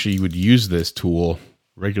 I actually would use this tool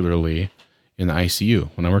regularly in the ICU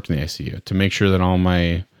when I worked in the ICU to make sure that all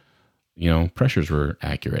my, pressures were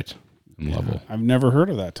accurate and level. I've never heard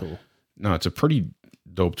of that tool. No, it's a pretty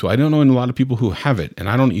dope tool. I don't know a lot of people who have it, and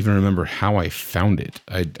I don't even remember how I found it.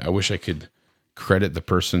 I wish I could credit the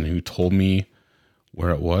person who told me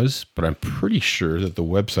where it was, but I'm pretty sure that the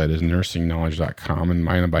website is nursingknowledge.com, and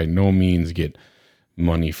mine by no means get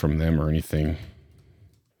money from them or anything.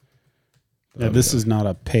 Yeah, this is not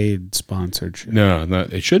a paid sponsorship. No,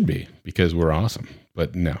 it should be because we're awesome,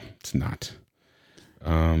 but no, it's not.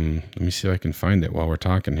 Let me see if I can find it while we're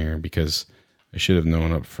talking here because I should have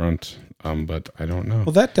known up front, but I don't know.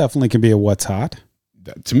 Well, that definitely can be a what's hot.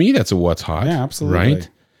 To me, that's a what's hot. Yeah, absolutely.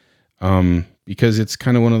 Right? Because it's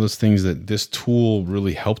kind of one of those things that this tool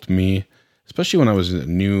really helped me, especially when I was a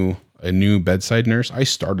new bedside nurse. I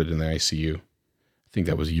started in the ICU. I think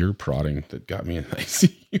that was your prodding that got me in the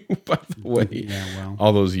ICU, by the way. Yeah, well.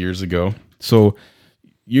 All those years ago. So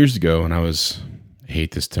years ago when I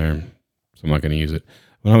hate this term, so I'm not going to use it.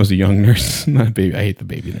 When I was a young nurse, not a baby, I hate the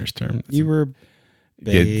baby nurse term. You were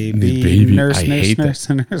baby nurse.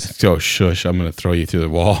 So shush, I'm going to throw you through the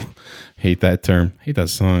wall. Hate that term. Hate that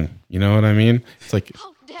song. You know what I mean? It's like,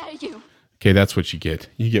 How dare you? Okay, that's what you get.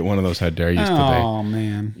 You get one of those how dare yous today. Oh,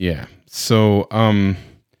 man. Yeah. So, I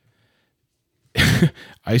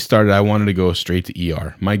wanted to go straight to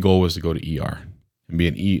ER. My goal was to go to ER and be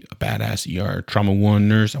a badass ER trauma 1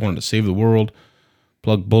 nurse. I wanted to save the world,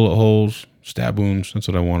 plug bullet holes, stab wounds. That's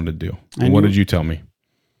what I wanted to do. And what did you tell me?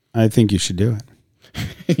 I think you should do it.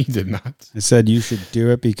 He did not. I said you should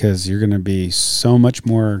do it because you're going to be so much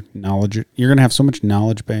more knowledge. You're going to have so much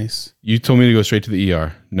knowledge base. You told me to go straight to the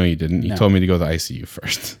ER. No, you didn't. You told me to go to the ICU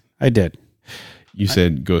first. I did. You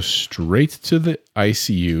said go straight to the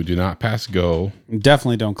ICU. Do not pass go.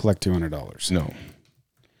 Definitely don't collect $200. No.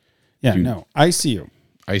 Yeah, no. ICU.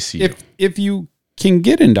 ICU. If you can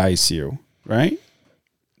get into ICU, right?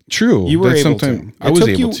 True. You were able to. I was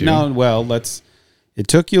able to. No, well, it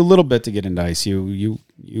took you a little bit to get into ICU.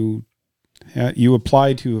 You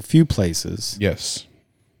applied to a few places. Yes.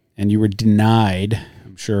 And you were denied,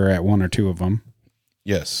 I'm sure, at 1 or 2 of them.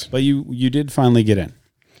 Yes. But you did finally get in.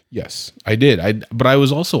 Yes, I did. But I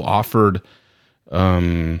was also offered,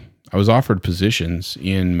 positions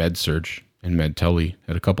in med-surg and med-tele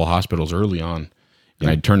at a couple hospitals early on, and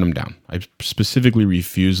I turned them down. I specifically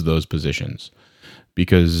refused those positions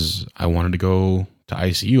because I wanted to go to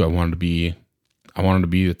ICU. I wanted to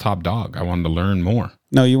be the top dog. I wanted to learn more.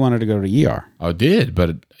 No, you wanted to go to ER. I did,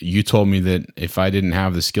 but you told me that if I didn't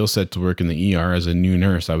have the skill set to work in the ER as a new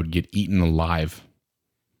nurse, I would get eaten alive.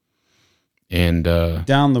 And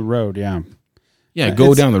down the road, yeah. Yeah,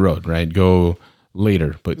 go down the road, right? Go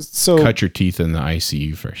later, but cut your teeth in the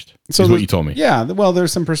ICU first. So is what you told me. Yeah, well,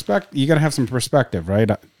 there's some perspective. You got to have some perspective,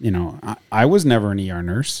 right? I was never an ER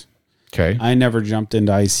nurse. Okay. I never jumped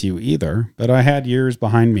into ICU either, but I had years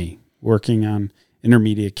behind me working on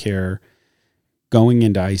intermediate care, going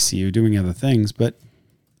into ICU, doing other things, but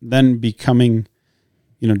then becoming,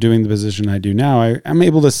 doing the position I do now, I'm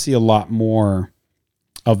able to see a lot more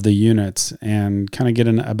of the units and kind of get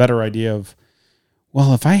a better idea of,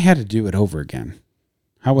 well, if I had to do it over again,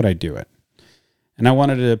 how would I do it? And I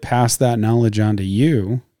wanted to pass that knowledge on to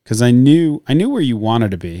you because I knew where you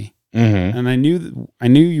wanted to be, and I knew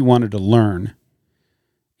you wanted to learn.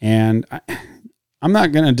 And I'm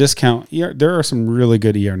not going to discount ER. There are some really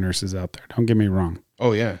good ER nurses out there. Don't get me wrong.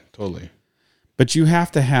 Oh yeah, totally. But you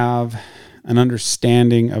have to have an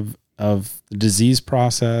understanding of the disease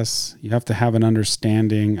process. You have to have an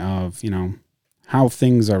understanding of, how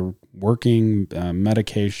things are working,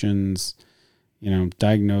 medications,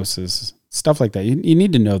 diagnosis, stuff like that. You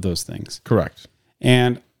need to know those things. Correct.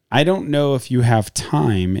 And I don't know if you have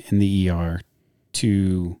time in the ER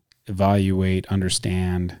to evaluate,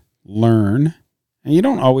 understand, learn. And you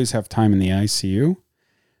don't always have time in the ICU,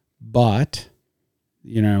 but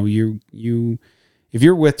if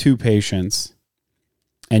you're with 2 patients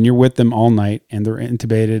and you're with them all night and they're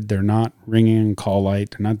intubated, they're not ringing call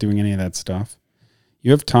light, they're not doing any of that stuff,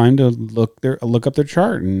 you have time to look up their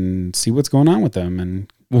chart and see what's going on with them.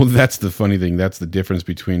 And well, that's the funny thing. That's the difference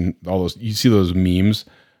between all those. You see those memes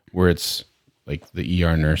where it's like the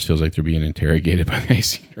ER nurse feels like they're being interrogated by the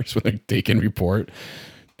ICU nurse when they're taking report.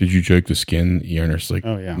 Did you check the skin? The ER nurse is like,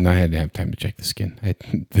 oh yeah. No, I had to have time to check the skin.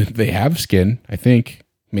 They have skin, I think.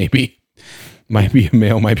 Maybe. Might be a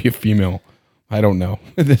male, might be a female. I don't know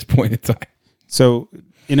at this point in time. So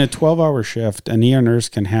in a 12-hour shift, an ER nurse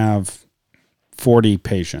can have 40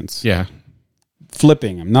 patients. Yeah.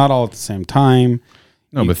 flipping them, not all at the same time.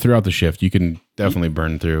 No, but throughout the shift, you can definitely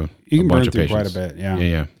burn through You can a bunch burn of through patients. quite a bit. Yeah.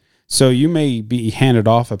 Yeah. So you may be handed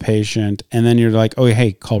off a patient and then you're like, oh,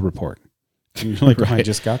 hey, call report. And you're like, oh, I Right.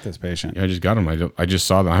 just got this patient. Yeah, I just got them. I just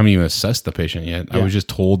saw them. I haven't even assessed the patient yet. I Yeah. was just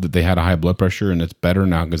told that they had a high blood pressure and it's better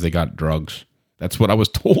now because they got drugs. That's what I was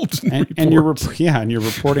told. In the And you're report. and you're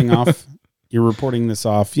reporting off. You're reporting this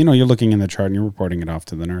off. You know, you're looking in the chart and you're reporting it off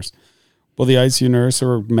to the nurse. Well, the ICU nurse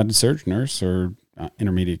or med-surg nurse or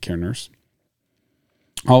intermediate care nurse,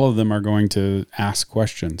 all of them are going to ask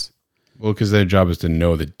questions. Well, because their job is to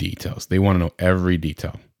know the details. They want to know every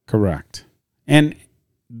detail. Correct. And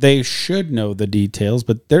they should know the details,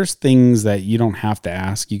 but there's things that you don't have to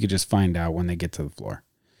ask. You could just find out when they get to the floor.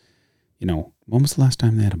 You know, when was the last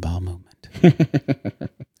time they had a bowel movement?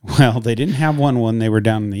 Well, they didn't have one when they were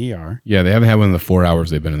down in the ER. Yeah, they haven't had one in the 4 hours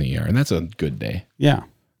they've been in the ER, and that's a good day. Yeah.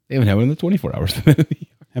 They haven't had one in the 24 hours they've been in the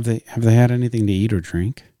ER. Have they had anything to eat or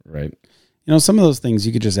drink? Right. You know, some of those things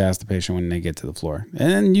you could just ask the patient when they get to the floor.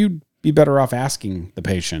 And you'd be better off asking the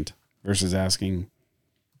patient versus asking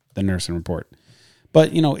the nurse and report.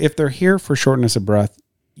 But, you know, if they're here for shortness of breath,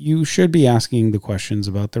 you should be asking the questions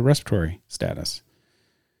about their respiratory status.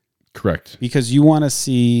 Correct. Because you want to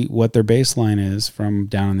see what their baseline is from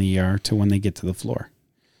down in the ER to when they get to the floor.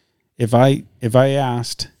 If I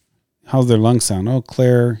asked, how's their lungs sound? Oh,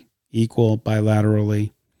 clear, equal,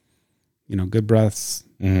 bilaterally, you know, good breaths.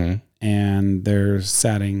 Mm-hmm. And they're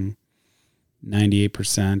satting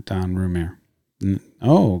 98% on room air.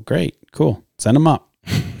 Oh, great. Cool. Send them up.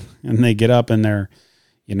 And they get up and they're,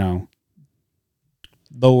 you know,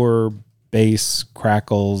 lower bass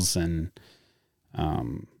crackles and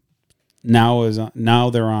now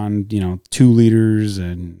they're on, you know, 2 liters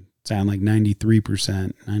and sound like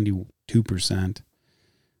 93%, 92%.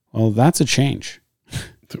 Well, that's a change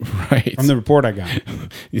Right. from the report I got.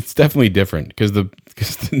 It's definitely different because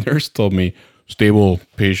the nurse told me stable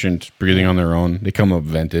patient breathing on their own. They come up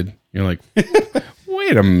vented. You're like,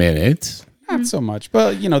 wait a minute. Not so much,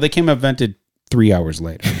 but you know, they came up vented 3 hours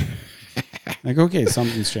later. Like, okay,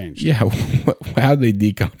 something's changed. Yeah. How did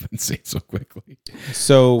they decompensate so quickly?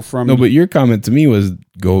 So from No, but your comment to me was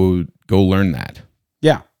go learn that.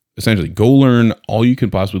 yeah, Essentially, go learn all you can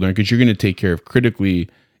possibly learn because you're going to take care of critically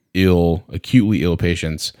ill, acutely ill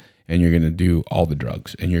patients, and you're going to do all the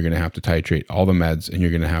drugs, and you're going to have to titrate all the meds, and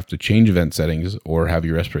you're going to have to change event settings or have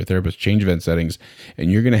your respiratory therapist change event settings,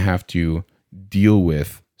 and you're going to have to deal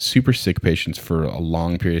with super sick patients for a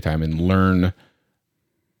long period of time and learn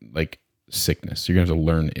like sickness. You're going to have to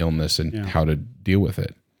learn illness and how to deal with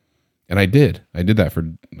it. And I did that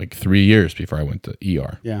for like 3 years before I went to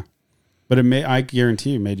ER. yeah. But I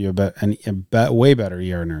guarantee you, made you a way better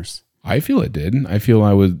ER nurse. I feel it did. I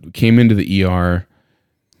feel came into the ER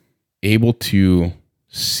able to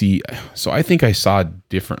see. So I think I saw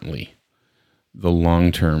differently the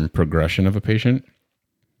long-term progression of a patient.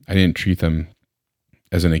 I didn't treat them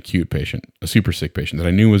as an acute patient, a super sick patient that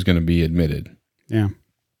I knew was going to be admitted. Yeah.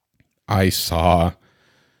 I saw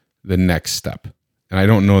the next step. And I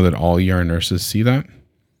don't know that all ER nurses see that.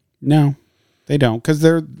 No, they don't. Because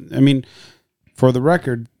for the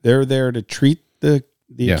record, they're there to treat the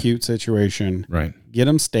acute situation, Right. get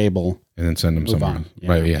them stable. And then send them Move somewhere on. else. Yeah.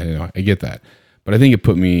 Right. Yeah. I get that. But I think it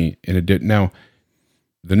put me in a now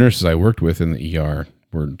the nurses I worked with in the ER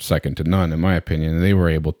were second to none, in my opinion. And they were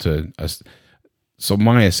able to, so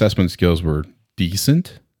my assessment skills were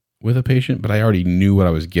decent with a patient, but I already knew what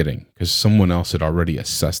I was getting because someone else had already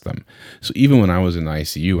assessed them. So even when I was in the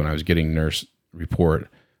ICU and I was getting nurse report,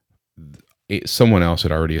 someone else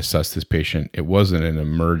had already assessed this patient. It wasn't an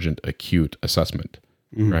emergent acute assessment,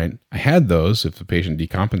 right? I had those if the patient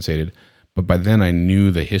decompensated, but by then I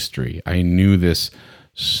knew the history. I knew this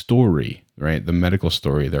story, right? The medical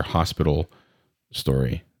story, their hospital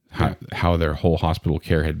story, how their whole hospital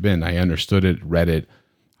care had been. I understood it, read it.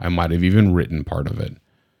 I might have even written part of it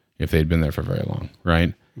if they'd been there for very long,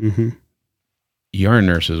 right? Mm-hmm. ER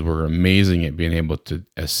nurses were amazing at being able to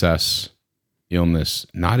assess illness,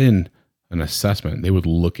 not in an assessment. They would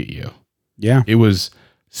look at you. Yeah. It was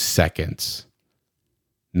seconds,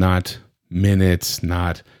 not minutes,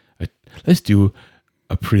 let's do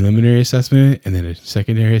a preliminary assessment and then a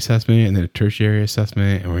secondary assessment and then a tertiary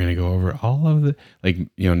assessment. And we're going to go over all of the,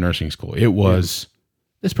 nursing school. It was,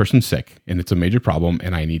 this person's sick and it's a major problem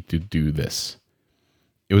and I need to do this.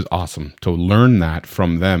 It was awesome to learn that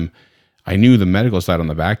from them. I knew the medical side on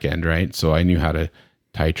the back end, right? So I knew how to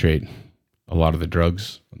titrate a lot of the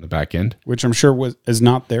drugs on the back end. Which I'm sure is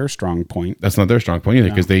not their strong point. That's not their strong point either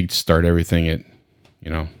because they start everything at,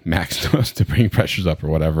 max dose to bring pressures up or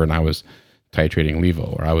whatever. And I was titrating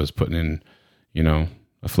levo or I was putting in,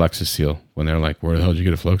 a Flexi-Seal when they're like, where the hell did you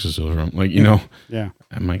get a Flexi-Seal from? Like, you know, Yeah.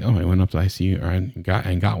 I'm like, oh, I went up to ICU or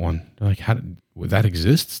I got one. They're like, that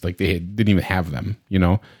exists? Like they didn't even have them, you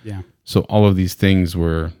know? Yeah. So all of these things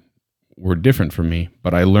were different for me,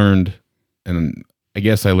 but I learned, and I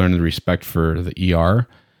guess I learned the respect for the ER,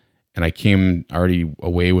 and I came already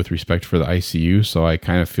away with respect for the ICU. So I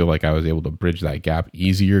kind of feel like I was able to bridge that gap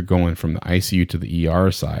easier going from the ICU to the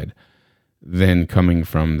ER side than coming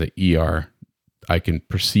from the ER. I can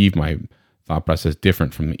perceive my thought process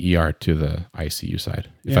different from the ER to the ICU side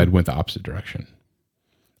if I'd went the opposite direction.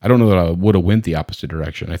 I don't know that I would have went the opposite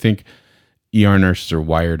direction. I think ER nurses are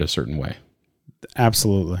wired a certain way.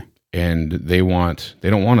 Absolutely. And they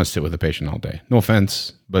don't want to sit with a patient all day. No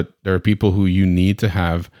offense, but there are people who you need to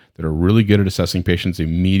have that are really good at assessing patients'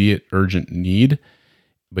 immediate urgent need,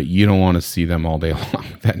 but you don't want to see them all day long.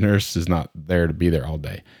 That nurse is not there to be there all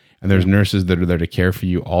day. And there's nurses that are there to care for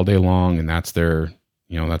you all day long, and that's their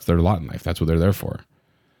lot in life. That's what they're there for.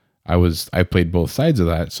 I played both sides of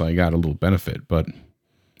that, so I got a little benefit. But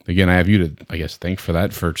again, I have you to, I guess, thank for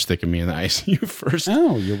that, for sticking me in the ICU first.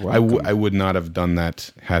 Oh, you're welcome. I would not have done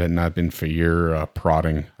that had it not been for your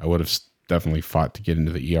prodding. I would have definitely fought to get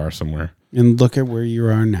into the ER somewhere. And look at where you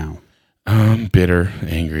are now. Bitter,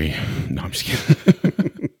 angry. No, I'm just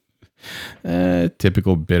kidding.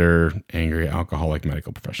 Typical bitter, angry, alcoholic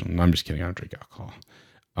medical professional. No, I'm just kidding. I don't drink alcohol.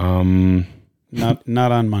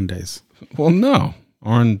 Not on Mondays. Well, no.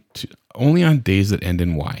 Only on days that end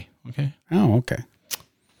in Y. Okay. Oh, okay.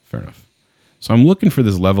 Fair enough. So I'm looking for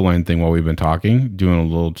this level line thing while we've been talking, doing a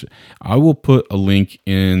little. I will put a link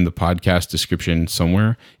in the podcast description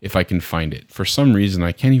somewhere if I can find it. For some reason,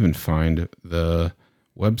 I can't even find the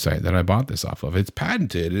website that I bought this off of. It's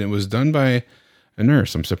patented and it was done by a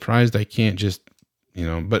nurse. I'm surprised I can't just,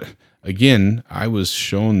 but again, I was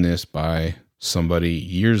shown this by somebody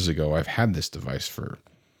years ago. I've had this device for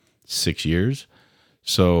 6 years.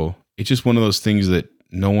 So it's just one of those things that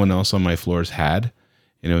no one else on my floors had.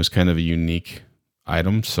 And it was kind of a unique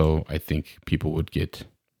item. So I think people would get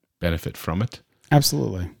benefit from it.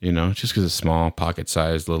 Absolutely. Just because it's a small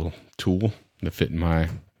pocket-sized little tool that fit in my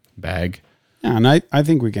bag. Yeah, and I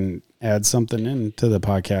think we can add something into the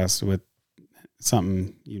podcast with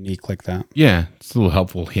something unique like that. Yeah, it's a little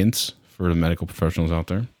helpful hints for the medical professionals out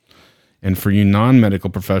there. And for you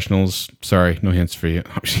non-medical professionals, sorry, no hints for you.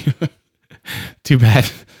 Too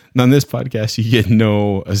bad. On this podcast, you get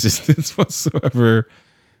no assistance whatsoever.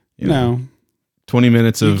 20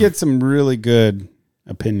 minutes of... You get some really good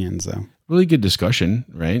opinions, though. Really good discussion,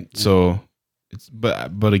 right? Yeah. So,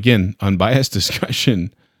 but again, unbiased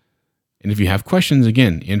discussion. And if you have questions,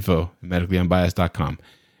 again, info@medicallyunbiased.com.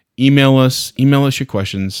 Email us your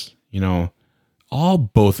questions.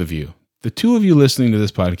 Both of you. The two of you listening to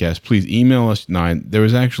this podcast, please email us 9. There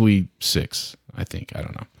was actually 6, I think. I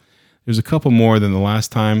don't know. There's a couple more than the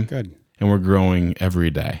last time. Good. And we're growing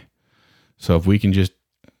every day. So if we can just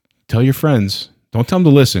tell your friends, don't tell them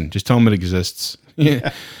to listen, just tell them it exists.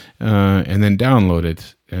 Yeah. And then download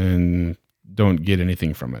it and don't get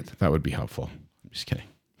anything from it. That would be helpful. I'm just kidding.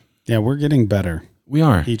 Yeah, we're getting better. We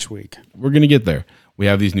are. Each week. We're going to get there. We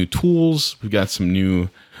have these new tools. We've got some new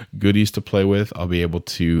goodies to play with. I'll be able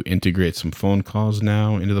to integrate some phone calls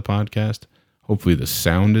now into the podcast. Hopefully the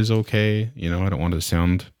sound is okay. I don't want it to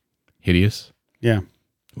sound hideous. Yeah.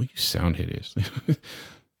 Well, you sound hideous.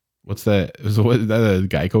 What's that? Is that a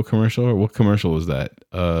Geico commercial? Or what commercial is that?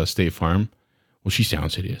 State Farm? Well, she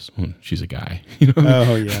sounds hideous. She's a guy.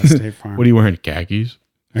 Oh, yeah, State Farm. What are you wearing? Khakis?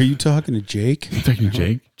 Are you talking to Jake? I'm talking to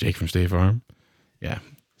Jake? Jake from State Farm? Yeah.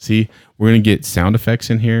 See, we're going to get sound effects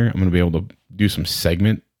in here. I'm going to be able to do some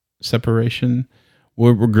segment separation.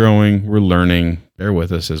 We're growing. We're learning. Bear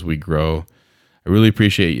with us as we grow. I really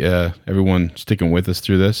appreciate everyone sticking with us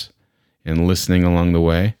through this and listening along the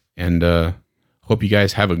way. And hope you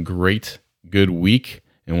guys have a good week.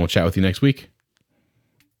 And we'll chat with you next week.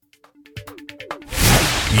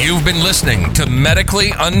 You've been listening to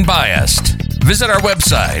Medically Unbiased. Visit our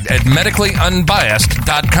website at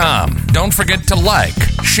medicallyunbiased.com. Don't forget to like,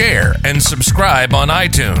 share, and subscribe on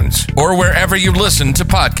iTunes or wherever you listen to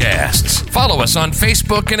podcasts. Follow us on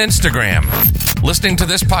Facebook and Instagram. Listening to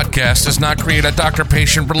this podcast does not create a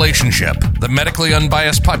doctor-patient relationship. The Medically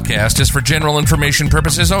Unbiased podcast is for general information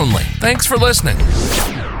purposes only. Thanks for listening.